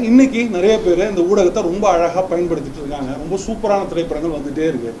தொடர்ச்சியில் இன்னைக்கு நிறைய பேர் இந்த ஊடகத்தை ரொம்ப அழகாக பயன்படுத்திட்டு இருக்காங்க. ரொம்ப சூப்பரான திரைப்படங்கள் வந்துகிட்டே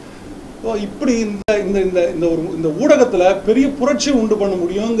இருக்கு. ஸோ இப்படி இந்த ஊடகத்தில் பெரிய புரட்சி உண்டு பண்ண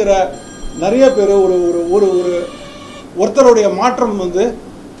முடியுங்கிற நிறைய பேர் ஒருத்தருடைய மாற்றம் வந்து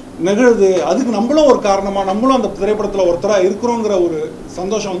நிகழுது. அதுக்கு நம்மளும் ஒரு காரணமாக, நம்மளும் அந்த திரைப்படத்தில் ஒருத்தராக இருக்கிறோங்கிற ஒரு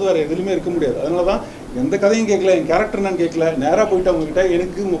சந்தோஷம் வந்து வேறு எதுலையுமே இருக்க முடியாது. அதனால தான் எந்த கதையும் கேட்கல, என் கேரக்டர் நான் கேட்கல, நேராக போயிட்டு அவங்ககிட்ட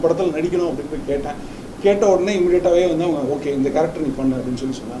எனக்கு உங்கள் படத்தில் நடிக்கணும் அப்படின்னு போய் கேட்டேன். கேட்ட உடனே இமீடியட்டாகவே வந்து அவங்க ஓகே இந்த கேரக்டர் நீ பண்ணு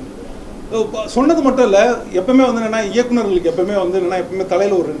அப்படின்னு சொன்னாங்க. சொன்னது மட்டும் இல்லை, எப்பவுமே வந்து என்னென்னா இயக்குநர்களுக்கு எப்பவுமே வந்து என்னென்னா எப்பவுமே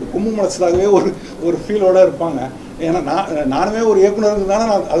தலையில் ஒரு 2 கொம்பு முளைச்சதாகவே ஒரு ஃபீலோடு இருப்பாங்க. ஏன்னா நானுமே ஒரு இயக்குநருக்கு தானே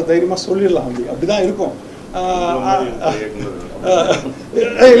நான் அதை தைரியமாக சொல்லிடலாம். அப்படி தான் இருக்கும்.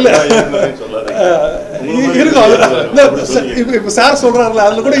 இல்லை இருக்கும். இப்போ சார் சொல்கிறாருல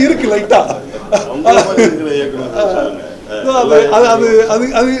அதில் கூட இருக்கு லைட்டாக. அது அது அது அது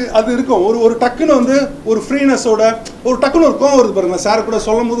அது அது இருக்கும். ஒரு டக்குன்னு வந்து ஒரு ஃப்ரீனஸோட ஒரு டக்குன்னு ஒரு கோவம் வருது பாருங்க. சார் கூட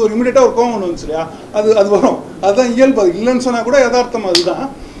சொல்லும் போது ஒரு இமீடியட்டாக ஒரு கோவம் ஒன்று வந்துச்சு இல்லையா, அது வரும். அதுதான் இயல்பு. அது இல்லைன்னு சொன்னால் கூட யதார்த்தம் அதுதான்.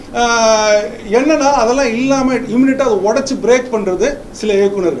 என்னன்னா அதெல்லாம் இல்லாமல் இமீடியட்டாக அதை உடச்சி பிரேக் பண்ணுறது சில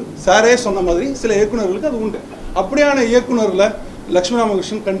இயக்குநர்கள். சாரே சொன்ன மாதிரி சில இயக்குநர்களுக்கு அது உண்டு. அப்படியான இயக்குநரில் லக்ஷ்மி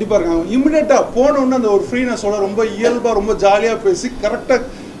ராமகிருஷ்ணன் கண்டிப்பாக இருக்காங்க. இமீடியட்டாக போனோன்னு அந்த ஒரு ஃப்ரீனஸோட ரொம்ப இயல்பாக ரொம்ப ஜாலியாக பேசி கரெக்டாக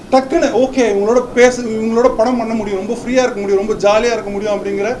டக்குன்னு ஓகே இவங்களோட படம் பண்ண முடியும், ரொம்ப ஃப்ரீயாக இருக்க முடியும், ரொம்ப ஜாலியாக இருக்க முடியும்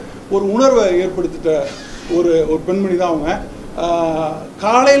அப்படிங்கிற ஒரு உணர்வை ஏற்படுத்திட்ட ஒரு பெண்மணி தான் அவங்க.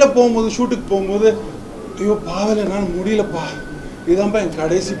 காலையில் போகும்போது ஷூட்டுக்கு போகும்போது ஐயோ பாவல நான் முடியலப்பா, இதுதான்ப்பா என்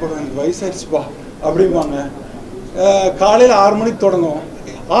கடைசி படம், எனக்கு வயசாயிடுச்சுப்பா அப்படிம்பாங்க. காலையில் 6 மணிக்கு தொடங்கும்,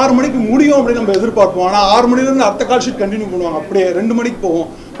 6 மணிக்கு முடியும் அப்படின்னு நம்ம எதிர்பார்ப்போம். ஆனால் 6 மணிலேருந்து அடுத்த கால் ஷீட் கண்டினியூ பண்ணுவாங்க. அப்படியே 2 மணிக்கு போவோம்.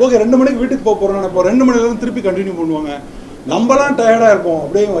 ஓகே 2 மணிக்கு வீட்டுக்கு போக போகிறோம் நினைப்போம், 2 மணிலேருந்து திருப்பி கண்டினியூ பண்ணுவாங்க. நம்மலாம் டயர்டாக இருப்போம்,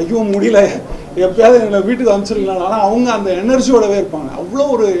 அப்படியே ஐயோ முடியல எப்பயாவது எங்களை வீட்டுக்கு அனுப்பிச்சிருக்கலாம். ஆனால் அவங்க அந்த எனர்ஜியோடவே இருப்பாங்க. அவ்வளோ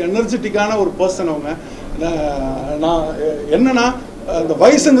ஒரு எனர்ஜெட்டிக்கான ஒரு பர்சன் அவங்க. நான் என்னன்னா அந்த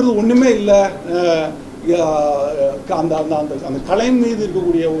வயசுங்கிறது ஒன்றுமே இல்லை, அந்த அந்த அந்த அந்த கலை மீது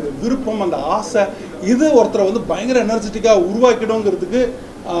இருக்கக்கூடிய ஒரு விருப்பம், அந்த ஆசை, இது ஒருத்தரை வந்து பயங்கர எனர்ஜெட்டிக்காக உருவாக்கிடுங்கிறதுக்கு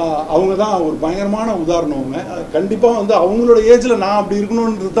அவங்க தான் ஒரு பயங்கரமான உதாரணம். அவங்க கண்டிப்பாக வந்து அவங்களோட ஏஜில் நான் அப்படி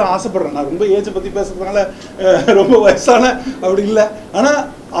இருக்கணுன்றது தான் ஆசைப்பட்றேன். நான் ரொம்ப ஏஜை பற்றி பேசுறதுனால ரொம்ப வயசான அப்படி இல்லை, ஆனால்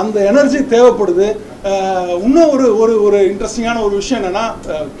அந்த எனர்ஜி தேவைப்படுது. இன்னும் ஒரு இன்ட்ரெஸ்டிங்கான ஒரு விஷயம் என்னென்னா,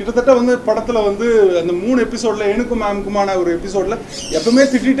 கிட்டத்தட்ட வந்து படத்தில் வந்து அந்த 3 எபிசோடில் எனக்கும் மேமுக்குமான ஒரு எபிசோடில் எப்பவுமே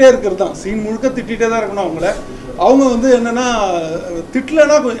திட்டிகிட்டே இருக்கிறது தான், சீன் முழுக்க திட்டிகிட்டே தான் இருக்கணும் அவங்கள. அவங்க வந்து என்னென்னா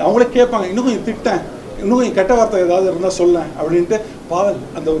திட்டலைன்னா அவங்களே கேட்பாங்க, இன்னும் கொஞ்சம் திட்டேன், இன்னும் கொஞ்சம் கெட்ட வார்த்தை ஏதாவது இருந்தால் சொல்ல அப்படின்ட்டு. பாவல்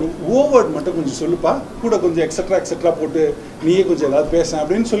அந்த ஒரு ஓவர்ட் மட்டும் கொஞ்சம் சொல்லுப்பா, கூட கொஞ்சம் எக்ஸட்ரா போட்டு நீயே கொஞ்சம் ஏதாவது பேச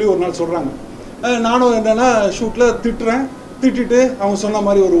அப்படின்னு சொல்லி ஒரு நாள் சொல்கிறாங்க. நானும் என்னென்னா ஷூட்டில் திட்டிட்டு அவங்க சொன்ன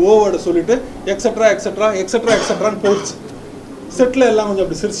மாதிரி ஒரு ஓவர்டை சொல்லிவிட்டு எக்ஸட்ரான்னு போயிடுச்சு. செட்டில் எல்லாம் கொஞ்சம்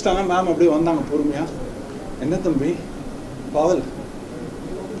அப்படி சிரிச்சிட்டாங்க. மேம் அப்படியே வந்தாங்க பொறுமையாக. என்ன தம்பி பாவல்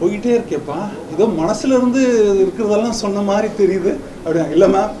போயிட்டே இருக்கேப்பா, ஏதோ மனசுல இருந்து இருக்கிறதெல்லாம் சொன்ன மாதிரி தெரியுது அப்படின்னா. இல்லை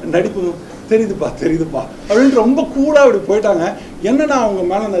மேம் நடிப்பு தெரியுதுப்பா அப்படின்ட்டு ரொம்ப கூலாக அப்படி போயிட்டாங்க. என்னன்னா அவங்க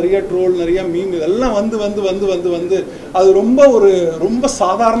மேலே நிறைய ட்ரோல், நிறைய மீம் இதெல்லாம் வந்து அது ரொம்ப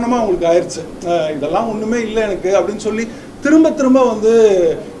சாதாரணமாக அவங்களுக்கு ஆயிடுச்சு. இதெல்லாம் ஒன்றுமே இல்லை எனக்கு அப்படின்னு சொல்லி திரும்ப வந்து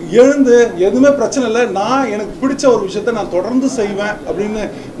எழுந்து எதுவுமே பிரச்சனை இல்லை, நான் எனக்கு பிடிச்ச ஒரு விஷயத்த நான் தொடர்ந்து செய்வேன் அப்படின்னு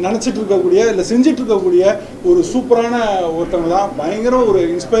நினச்சிட்டு இருக்கக்கூடிய இல்லை செஞ்சிட்டு இருக்கக்கூடிய ஒரு சூப்பரான ஒருத்தவங்க தான். பயங்கர ஒரு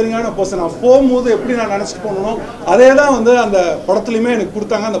இன்ஸ்பைரிங்கான பர்சன். நான் போகும்போது எப்படி நான் நினச்சிட்டு போகணும் அதே தான் வந்து அந்த படத்துலையுமே எனக்கு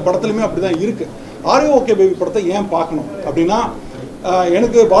கொடுத்தாங்க. அந்த படத்துலையுமே அப்படி தான் இருக்குது. ஆர் யூ ஓகே பேபி படத்தை ஏன் பார்க்கணும் அப்படின்னா,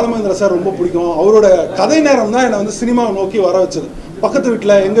 எனக்கு பாலமகேந்திர சார் ரொம்ப பிடிக்கும். அவரோட கதை நேரம் தான் என்னை வந்து சினிமாவை நோக்கி வர வச்சது. பக்கத்து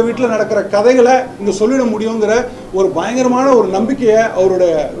வீட்டில் எங்கள் வீட்டில் நடக்கிற கதைகளை இங்கே சொல்லிட முடியுங்கிற ஒரு பயங்கரமான ஒரு நம்பிக்கையை அவரோட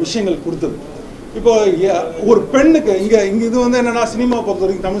விஷயங்கள் கொடுத்தது. இப்போ ஒரு பெண்ணுக்கு இங்கே இது வந்து என்னென்னா, சினிமாவை பொறுத்த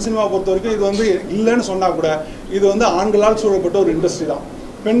வரைக்கும், தமிழ் சினிமாவை பொறுத்த வரைக்கும் இது வந்து இல்லைன்னு சொன்னால் கூட இது வந்து ஆண்களால் சூழப்பட்ட ஒரு இண்டஸ்ட்ரி தான்.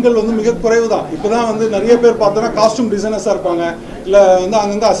 பெண்கள் வந்து மிக குறைவு தான். இப்போ தான் வந்து நிறைய பேர் பார்த்தோன்னா காஸ்டியூம் டிசைனர்ஸாக இருப்பாங்க, இல்லை வந்து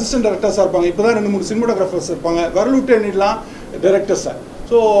அங்கங்கே அசிஸ்டன்ட் டைரக்டர்ஸாக இருப்பாங்க, இப்போ தான் 2-3 சினிமாட்டோகிராஃபர்ஸ் இருப்பாங்க, விரலுட்டு எண்ணிடலாம் டைரக்டர்ஸை.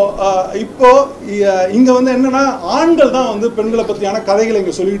 ஸோ இப்போது இங்கே வந்து என்னென்னா ஆண்கள் தான் வந்து பெண்களை பற்றியான கதைகளை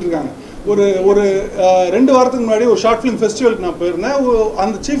இங்கே சொல்லிகிட்டு இருக்காங்க. ஒரு 2 வாரத்துக்கு முன்னாடி ஒரு ஷார்ட் ஃபிலிம் ஃபெஸ்டிவலுக்கு நான் போயிருந்தேன்.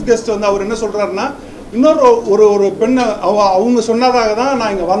 அந்த சீஃப் கெஸ்ட் வந்து அவர் என்ன சொல்கிறாருன்னா, இன்னொரு பெண்ணை அவங்க சொன்னதாக தான்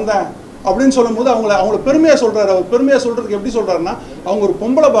நான் இங்கே வந்தேன் அப்படின்னு சொல்லும் போது அவங்கள பெருமையாக சொல்கிறாரு. அவர் பெருமையாக சொல்கிறதுக்கு எப்படி சொல்கிறாருன்னா, அவங்க ஒரு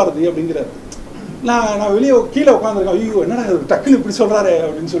பொம்பளை பாரதி அப்படிங்கிறாரு. நான் வெளியே கீழே உட்காந்துருக்கேன், ஐயோ என்னடா டக்குன்னு இப்படி சொல்கிறாரு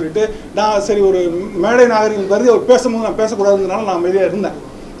அப்படின்னு சொல்லிட்டு நான் சரி ஒரு மேடை நாகரிகம் கருதி அவர் பேசும்போது நான் பேசக்கூடாதுனால நான் அமைதியாக இருந்தேன்.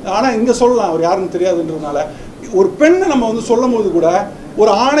 ஆனால் இங்கே சொல்லலாம், அவர் யாருன்னு தெரியாதுன்றதுனால. ஒரு பெண்ணை நம்ம வந்து சொல்லும் போது கூட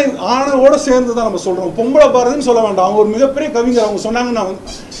ஒரு ஆணையோடு சேர்ந்து தான் நம்ம சொல்கிறோம். பொம்பளை பாரதின்னு சொல்ல வேண்டாம். அவங்க ஒரு மிகப்பெரிய கவிஞர். அவங்க சொன்னாங்கன்னா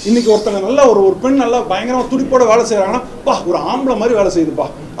இன்னைக்கு ஒருத்தங்க நல்லா ஒரு பெண் நல்லா பயங்கரமாக துடிப்போட வேலை செய்கிறாங்கன்னா, பா ஒரு ஆம்பளை மாதிரி வேலை செய்யுதுப்பா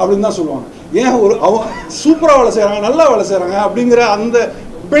அப்படின்னு தான் சொல்லுவாங்க. ஏன் சூப்பராக வேலை செய்கிறாங்க, நல்லா வேலை செய்கிறாங்க அப்படிங்கிற அந்த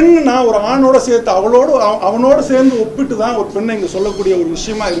பெண்ணுனா ஒரு ஆணோட சேர்த்து அவனோட சேர்ந்து ஒப்பிட்டு தான் ஒரு பெண்ணை இங்கே சொல்லக்கூடிய ஒரு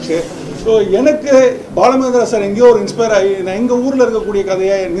விஷயமா இருக்குது. ஸோ எனக்கு பாலமகேந்திர சார் எங்கேயோ ஒரு இன்ஸ்பயர் ஆகி நான் எங்கள் ஊரில் இருக்கக்கூடிய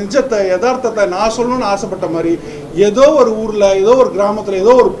கதையை, நிஜத்தை, யதார்த்தத்தை நான் சொல்லணும்னு ஆசைப்பட்ட மாதிரி ஏதோ ஒரு ஊரில், ஏதோ ஒரு கிராமத்தில்,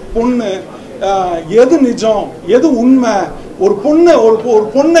 ஏதோ ஒரு பொண்ணு எது நிஜம் எது உண்மை, ஒரு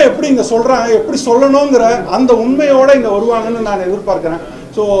பொண்ணை எப்படி இங்கே சொல்கிறாங்க, எப்படி சொல்லணுங்கிற அந்த உண்மையோடு இங்கே வருவாங்கன்னு நான் எதிர்பார்க்குறேன்.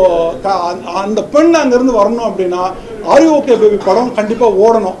 ஸோ அந்த பெண் அங்கேருந்து வரணும் அப்படின்னா ஆர் யூ ஓகே பேபி படம் கண்டிப்பாக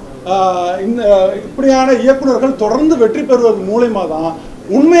ஓடணும். இந்த இப்படியான இயக்குநர்கள் தொடர்ந்து வெற்றி பெறுவது மூலயமா தான்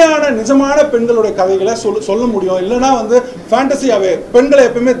உண்மையான நிஜமான பெண்களுடைய கதைகளை சொல்ல முடியும். இல்லைனா வந்து ஃபேண்டசியாகவே பெண்களை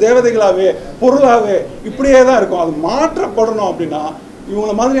எப்பவுமே தேவதைகளாகவே பொருளாகவே இப்படியே தான் இருக்கும். அது மாற்றப்படணும் அப்படின்னா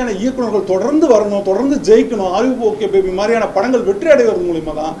இவங்களை மாதிரியான இயக்குநர்கள் தொடர்ந்து வரணும், தொடர்ந்து ஜெயிக்கணும். ஆர் யூ ஓகே பேபி மாதிரியான படங்கள் வெற்றி அடைவது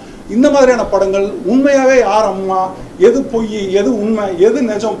மூலிமா தான் இந்த மாதிரியான படங்கள் உண்மையாகவே யார் அம்மா, எது பொய், எது உண்மை, எது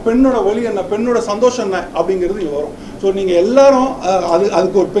நிஜம், பெண்ணோட வலி என்ன, பெண்ணோட சந்தோஷம் என்ன அப்படிங்கிறது இங்கே வரும். ஸோ நீங்கள் எல்லாரும்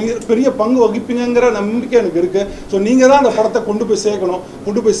அதுக்கு ஒரு பெரிய பங்கு வகிப்பீங்கிற நம்பிக்கை எனக்கு இருக்குது. ஸோ நீங்கள் தான் அந்த படத்தை கொண்டு போய் சேர்க்கணும்,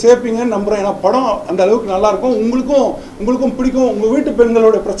 கொண்டு போய் சேர்ப்பீங்கன்னு நம்புகிறேன். ஏன்னா படம் அந்த அளவுக்கு நல்லாயிருக்கும், உங்களுக்கும் பிடிக்கும், உங்கள் வீட்டு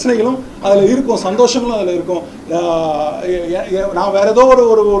பெண்களோட பிரச்சனைகளும் அதில் இருக்கும், சந்தோஷங்களும் அதில் இருக்கும். நான் வேறு ஏதோ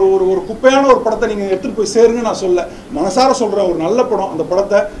ஒரு குப்பையான ஒரு படத்தை நீங்கள் எடுத்துகிட்டு போய் சேருங்க நான் சொல்ல, மனசார சொல்கிறேன். ஒரு நல்ல படம், அந்த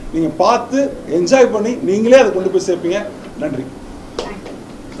படத்தை நீங்கள் பார்த்து என்ஜாய் பண்ணி நீங்களே அதை கொண்டு போய் சேர்ப்பீங்க. நன்றி.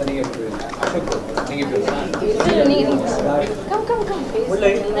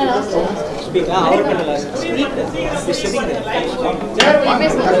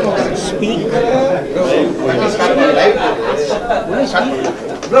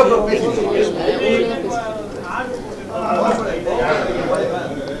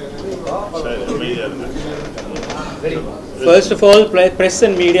 First of all, press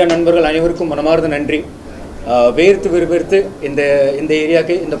and media நண்பர்கள் அனைவருக்கும் மனமார்ந்த நன்றி. வேர்த்து விறுவிறுத்து இந்த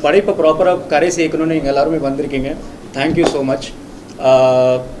ஏரியாவுக்கு இந்த படைப்பை ப்ராப்பராக கரை சேர்க்கணும்னு நீங்கள் எல்லாருமே வந்திருக்கீங்க. Thank you so much.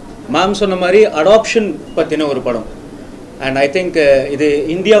 மேம் சொன்ன மாதிரி அடாப்ஷன் பற்றின ஒரு படம். அண்ட் ஐ திங்க் இது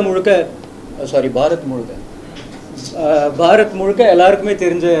இந்தியா முழுக்க, பாரத் முழுக்க எல்லாருக்குமே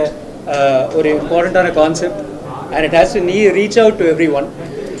தெரிஞ்ச ஒரு இம்பார்ட்டண்ட்டான concept. And it has to reach out to every one.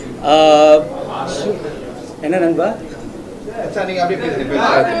 என்ன நண்பா?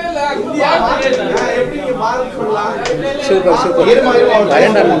 Super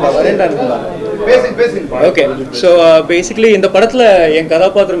okay. ஸோ பேசிக்கலி இந்த படத்தில் என்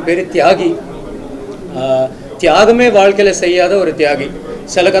கதாபாத்திரம் பேர் தியாகி. தியாகமே வாழ்க்கையில் செய்யாத ஒரு தியாகி.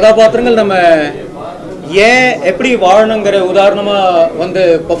 சில கதாபாத்திரங்கள் நம்ம ஏன் எப்படி வாழணுங்கிற உதாரணமாக வந்து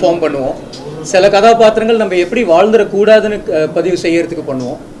பெர்ஃபார்ம் பண்ணுவோம். சில கதாபாத்திரங்கள் நம்ம எப்படி வாழ்ந்துடக்கூடாதுன்னு பதிவு செய்யறதுக்கு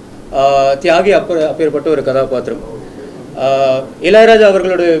பண்ணுவோம். தியாகி அப்பேற்பட்ட ஒரு கதாபாத்திரம். இளையராஜா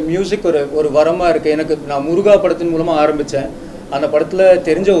அவர்களோட மியூசிக் ஒரு வரமாக இருக்குது எனக்கு. நான் முருகா படத்தின் மூலமாக ஆரம்பித்தேன். அந்த படத்தில்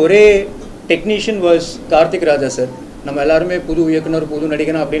தெரிஞ்ச ஒரே technician was Karthik Raja sir. நம்ம எல்லாருமே புது இயக்குனர், புது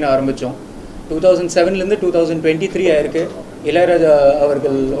நடிகனா அப்படின்னு ஆரம்பித்தோம். 2007 2023 ஆயிருக்கு இளையராஜா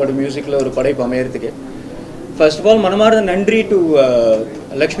அவர்களோட மியூசிக்கில் ஒரு படைப்பு அமையறதுக்கு. ஃபர்ஸ்ட் ஆஃப் ஆல் மனமார்ந்த நன்றி டு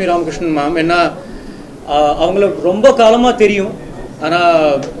லக்ஷ்மி ராமகிருஷ்ணன் மேம். ஏன்னா அவங்கள ரொம்ப காலமாக தெரியும்.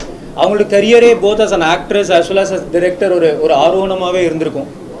 ஆனால் அவங்களோட கரியரே both as an actress as well as director ஒரு ஆர்வமாகவே இருந்திருக்கும்.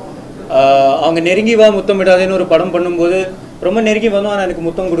 அவங்க நெருங்கி வா முத்தமிடாதேன்னு ஒரு படம் பண்ணும்போது ரொம்ப நெருங்கி வந்தோம், ஆனால் எனக்கு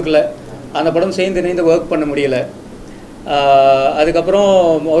முத்தம் கொடுக்கல. அந்த படம் சேர்ந்து ஒர்க் பண்ண முடியல. அதுக்கப்புறம்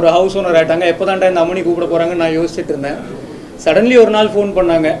ஒரு ஹவுஸ் ஓனர் ஆகிட்டாங்க. எப்போ தான்டா இந்த அம்மனி கூப்பிட போகிறாங்கன்னு நான் யோசிச்சுட்டு இருந்தேன். சடன்லி ஒரு நாள் ஃபோன்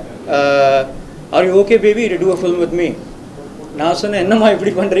பண்ணாங்க, are you okay baby to two a film with me. நான் சொன்னேன், என்னம்மா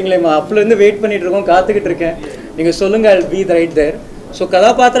இப்படி பண்ணுறீங்களேம்மா, அப்போலேருந்து வெயிட் பண்ணிகிட்டு இருக்கோம், காத்துக்கிட்டு இருக்கேன், நீங்கள் சொல்லுங்கள், I'll be right there. So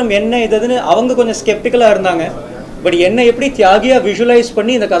கதாபாத்திரம் என்ன இதுன்னு அவங்க கொஞ்சம் ஸ்கெப்டிக்கலாக இருந்தாங்க. பட் என்னை எப்படி தியாகியாக விஷுவலைஸ்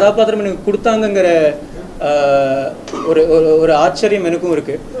பண்ணி இந்த கதாபாத்திரம் எனக்கு கொடுத்தாங்கங்கிற ஒரு ஆச்சரியம் எனக்கும்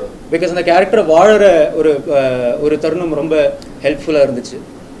இருக்குது. பிகாஸ் அந்த கேரக்டரை வாழற ஒரு தருணம் ரொம்ப ஹெல்ப்ஃபுல்லாக இருந்துச்சு.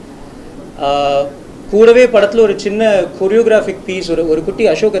 கூடவே படத்தில் ஒரு சின்ன கொரியோகிராஃபிக் பீஸ், ஒரு குட்டி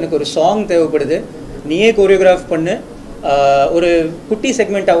அசோக் எனக்கு ஒரு சாங் தேவைப்படுது, நீயே கொரியோகிராஃப் பண்ணு, ஒரு குட்டி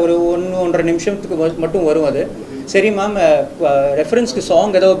செக்மெண்ட்டாக ஒரு 1-1.5 நிமிஷத்துக்கு மட்டும் வரும் அது. சரி மேம், ரெஃபரன்ஸ்க்கு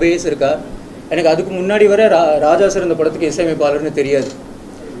சாங் ஏதோ பேஸ் இருக்கா? எனக்கு அதுக்கு முன்னாடி வர ராஜா சார் இந்த படத்துக்கு இசையமைப்பாளர்னு தெரியாது.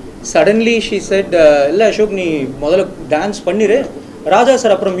 சடன்லி ஷீ செட், இல்லை அசோக் நீ முதல்ல டான்ஸ் பண்ணிடு, ராஜா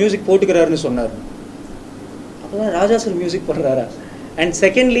சார் அப்புறம் மியூசிக் போட்டுக்கிறாருன்னு சொன்னார். அப்போதான் ராஜா சார் மியூசிக் பண்ணுறாரா? அண்ட்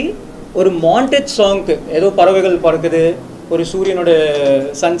செகண்ட்லி ஒரு மாண்டேஜ் சாங்க்கு ஏதோ பறவைகள் பறக்குது, ஒரு சூரியனோட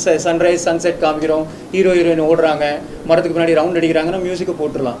சன்ரைஸ் சன்செட் காமிக்கிறோம், ஹீரோயின் ஓடுறாங்க, மரத்துக்கு முன்னாடி ரவுண்ட் அடிக்கிறாங்கன்னா மியூசிக்கை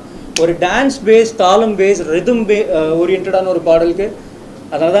போட்டுடலாம். ஒரு டான்ஸ் பேஸ், தாளம் பேஸ், ரிதம் ஓரியன்டான ஒரு பாடலுக்கு,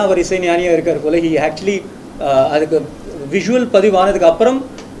 அதனால தான் அவர் இசை ஞானியாக இருக்கார் போல. ஹி ஆக்சுவலி அதுக்கு விஷுவல் பதிவானதுக்கு அப்புறம்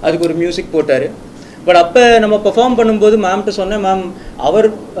அதுக்கு ஒரு மியூசிக் போட்டார். பட் அப்போ நம்ம பெர்ஃபார்ம் பண்ணும்போது மேம்கிட்ட சொன்னேன், மேம்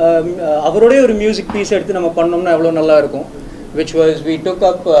அவரோடைய ஒரு மியூசிக் பீஸ் எடுத்து நம்ம பண்ணோம்னா எவ்வளோ நல்லாயிருக்கும். விச் வாஸ் வி டுக்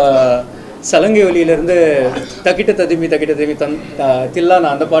அப் சலங்கை ஒலியிலேருந்து தக்கிட்ட ததுமி தில்லானா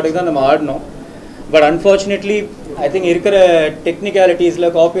அந்த பாட்டுக்கு தான் நம்ம ஆடினோம். பட் அன்ஃபார்ச்சுனேட்லி ஐ திங்க் இருக்கிற டெக்னிக்காலிட்டிஸில்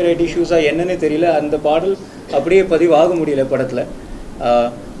காப்பிரைட் இஷ்யூஸாக என்னன்னு தெரியல, அந்த பாடல் அப்படியே பதிவாக முடியல படத்தில்.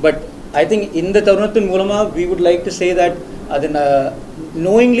 பட் ஐ திங்க் இந்த தருணத்தின் மூலமாக we would like to say that அது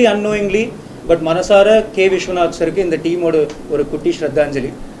நோயிங்லி அன்னோயிங்லி பட் மனசார கே விஸ்வநாத் சருக்கு இந்த டீமோட ஒரு குட்டி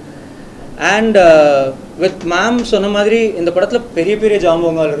ஸ்ரத்தாஞ்சலி. அண்ட் வித் மேம் சொன்ன மாதிரி இந்த படத்தில் பெரிய பெரிய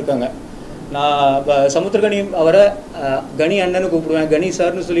ஜாம்பவங்கள் இருக்காங்க. நான் சமுத்திரகனி அவரை கனி அண்ணன்னு கூப்பிடுவேன், கனி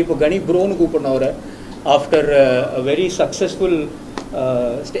சார்னு சொல்லி இப்போ கனி ப்ரோன்னு கூப்பிடணும் அவரை. ஆஃப்டர் வெரி சக்ஸஸ்ஃபுல்,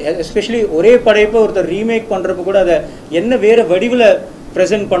 எஸ்பெஷலி ஒரே படைப்பை ஒருத்தர் ரீமேக் பண்ணுறப்ப கூட அதை என்ன வேறு வடிவில்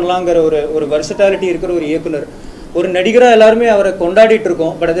ப்ரெசென்ட் பண்ணலாங்கிற ஒரு வெர்சட்டாலிட்டி இருக்கிற ஒரு இயக்குனர். ஒரு நடிகராக எல்லாருமே அவரை கொண்டாடிட்டு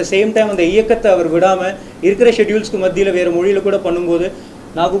இருக்கோம். But at the same time அந்த இயக்கத்தை அவர் விடாமல் இருக்கிற ஷெட்யூல்ஸ்க்கு மத்தியில் வேறு மொழியில் கூட பண்ணும்போது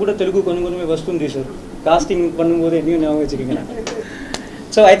నాకు కూడా తెలుగు కొంచెమే వస్తుంది సార్. కాస్టింగ్ பண்ணும்போது என்னையும் ஞாபகம் வச்சுக்கிங்க.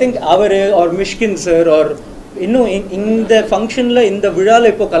 So I think our R Mysskin sir R இன்னும் இந்த ஃபங்க்ஷனில் இந்த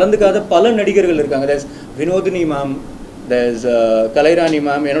விழாவில் இப்போ கலந்துக்காத பல நடிகர்கள் இருக்காங்க. There's Vinodhini ma'am, there's Kalairani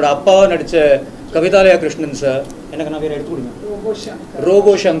ma'am, என்னோட அப்பா நடித்த கவிதாலயா கிருஷ்ணன் சார், எனக்கு நான் வேறு எடுத்து கொடுங்க,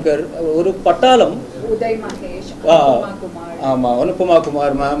 ரோபோ சங்கர், ஒரு பட்டாளம், உதய் மகேஷ், ஆமாம் அனுபமா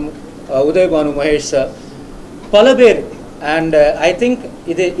குமார் மேம், உதய் பானு மகேஷ் சார், பல பேர். அண்ட் ஐ திங்க்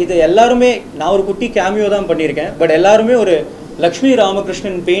இது எல்லாருமே, நான் ஒரு குட்டி கேமியோ தான் பண்ணியிருக்கேன், பட் எல்லாருமே ஒரு லக்ஷ்மி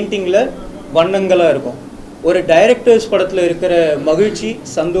ராமகிருஷ்ணன் பெயிண்டிங்கில் வண்ணங்களாக இருக்கும். ஒரு டைரக்டர்ஸ் படத்தில் இருக்கிற மகிழ்ச்சி,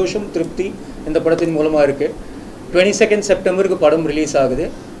 சந்தோஷம், திருப்தி இந்த படத்தின் மூலமாக இருக்குது. 22 செப்டம்பருக்கு படம் ரிலீஸ் ஆகுது.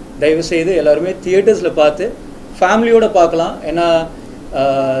 தயவுசெய்து எல்லாருமே தியேட்டர்ஸில் பார்த்து ஃபேமிலியோடு பார்க்கலாம். ஏன்னா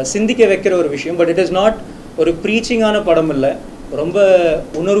சிந்திக்க வைக்கிற ஒரு விஷயம். பட் இட் இஸ் நாட் ஒரு ப்ரீச்சிங்கான படம் இல்லை, ரொம்ப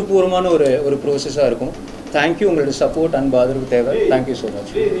உணர்வுபூர்வமான ஒரு ப்ரோசஸாக இருக்கும். தேங்க்யூ, உங்களோட சப்போர்ட் அண்ட் ஆதரவு தேவை. Thank you so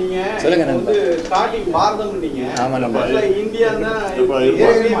much. சொல்லுங்க நண்பா. ஆமாம் நண்பா.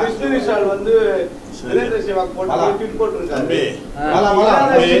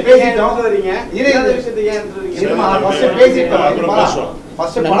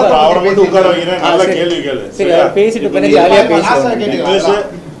 பேசிட்டு பண்ணி ஜாலியாக பேசுவோம்.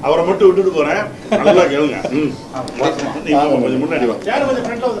 அவரை மட்டும் விட்டுட்டு போறேன், நல்லா கேளுங்க. கொஞ்சம் முன்னாடி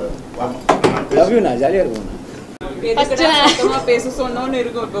லவ்யூண்ணா, ஜாலியாக இருக்கும். பேச சொன்னோன்னு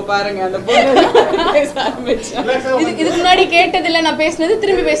இருக்கும். இப்போ பாருங்க அந்த பொண்ணு பேச ஆரம்பிச்சா. இதுக்கு முன்னாடி கேட்டதில்ல, நான் பேசுனது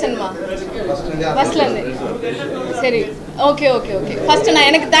திரும்பி பேசணுமா? ஃபர்ஸ்ட்ல இருந்து சரி, ஓகே ஓகே ஓகே. ஃபர்ஸ்ட் நான்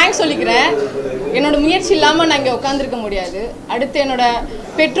எனக்கு தேங்க்ஸ் சொல்லிக்கிறேன். என்னோட முயற்சி இல்லாமல் நான் இங்கே உட்காந்துருக்க முடியாது. அடுத்து என்னோட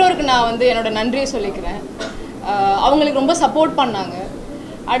பெற்றோருக்கு நான் வந்து என்னோட நன்றியை சொல்லிக்கிறேன். அவங்களுக்கு ரொம்ப சப்போர்ட் பண்ணாங்க.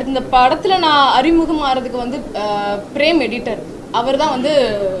 அடுத்து இந்த படத்தில் நான் அறிமுகம் ஆகிறதுக்கு வந்து பிரேம் எடிட்டர், அவர் தான் வந்து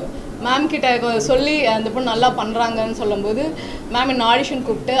மேம் கிட்ட சொல்லி அந்த பொண்ணு நல்லா பண்ணுறாங்கன்னு சொல்லும்போது மேம் என்ன ஆடிஷன்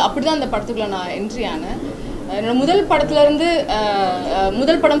கூப்பிட்டு அப்படி தான் அந்த படத்துக்குள்ளே நான் என்ட்ரி ஆனேன். என்னோடய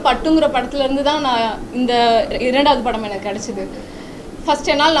முதல் படம் பட்டுங்கிற படத்துலேருந்து தான் நான் இந்த 2வது படம் எனக்கு கிடச்சிது.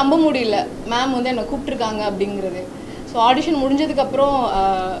 ஃபஸ்ட் என்னால் நம்ப முடியல மேம் வந்து என்னை கூப்பிட்ருக்காங்க அப்படிங்கிறது. ஸோ ஆடிஷன் முடிஞ்சதுக்கப்புறம்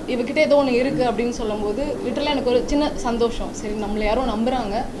இவகிட்ட ஏதோ ஒன்று இருக்குது அப்படின்னு சொல்லும்போது லிட்டரலாக எனக்கு ஒரு சின்ன சந்தோஷம். சரி, நம்மளை யாரும்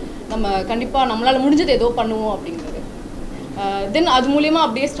நம்புகிறாங்க, நம்ம கண்டிப்பாக நம்மளால் முடிஞ்சது ஏதோ பண்ணுவோம் அப்படிங்கிறது. தென் அது மூலிமா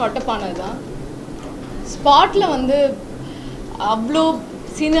அப்படியே ஸ்டார்ட் அப் ஆனது தான். ஸ்பாட்டில் வந்து அவ்வளோ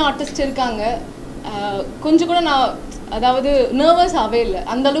சீனியர் ஆர்டிஸ்ட் இருக்காங்க. கொஞ்சம் கூட நான் அதாவது நர்வஸ் ஆகவே இல்லை,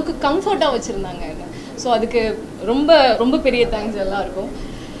 அந்தளவுக்கு கம்ஃபர்ட்டாக வச்சுருந்தாங்க என்ன. ஸோ அதுக்கு ரொம்ப ரொம்ப பெரிய தேங்க்ஸ் எல்லாருக்கும்.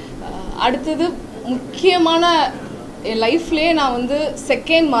 அடுத்தது முக்கியமான என் லைஃப்லேயே நான் வந்து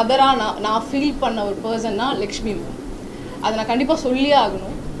செகண்ட் மதராக நான் ஃபீல் பண்ண ஒரு பர்சன்னா லக்ஷ்மி மேம். அதை நான் கண்டிப்பாக சொல்லியே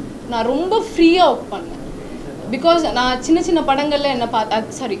ஆகணும். நான் ரொம்ப ஃப்ரீயாக ஒர்க் பண்ணேன். பிகாஸ் நான் சின்ன சின்ன படங்களில் என்னை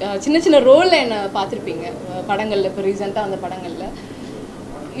சின்ன சின்ன ரோலில் என்னை பார்த்துருப்பீங்க படங்களில். இப்போ ரீசெண்டாக அந்த படங்களில்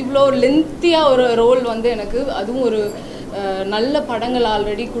இவ்வளோ லென்த்தியாக ஒரு ரோல் வந்து எனக்கு, அதுவும் ஒரு நல்ல படங்கள்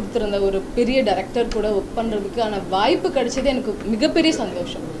ஆல்ரெடி கொடுத்துருந்த ஒரு பெரிய டைரக்டர் கூட ஒர்க் பண்ணுறதுக்கான வாய்ப்பு கிடைச்சது எனக்கு மிகப்பெரிய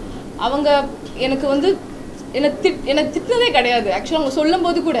சந்தோஷம். அவங்க எனக்கு வந்து என்னை திட்டினதே கிடையாது. ஆக்சுவலாக அவங்க சொல்லும்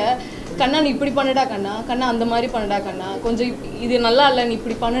போது கூட, கண்ணா நீ இப்படி பண்ணுடா கண்ணா, கண்ணா அந்த மாதிரி பண்ணுடா கண்ணா, கொஞ்சம் இது நல்லா இல்லை நீ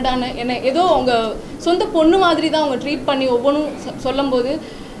இப்படி பண்ணுடான்னு என்னை ஏதோ அவங்க சொந்த பொண்ணு மாதிரி தான் அவங்க ட்ரீட் பண்ணி ஒவ்வொன்றும் சொல்லும் போது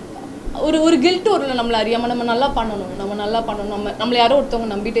ஒரு கில்ட் ஒரு நம்மளை அறியாமல் நம்ம நல்லா பண்ணணும், நம்மளை யாரோ ஒருத்தவங்க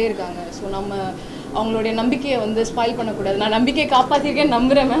நம்பிட்டே இருக்காங்க. ஸோ நம்ம அவங்களுடைய நம்பிக்கையை வந்து ஸ்பாயில் பண்ணக்கூடாது. நான் நம்பிக்கையை காப்பாற்றிருக்கேன்னு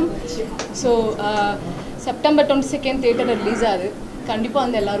நம்புகிறேன் மேம். ஸோ செப்டம்பர் 22 தியேட்டரில் ரிலீஸ் ஆகுது. கண்டிப்பாக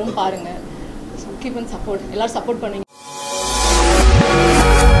வந்து எல்லோரும் பாருங்கள். ஸோ கீப் அண்ட் சப்போர்ட், எல்லோரும் சப்போர்ட் பண்ணுங்க.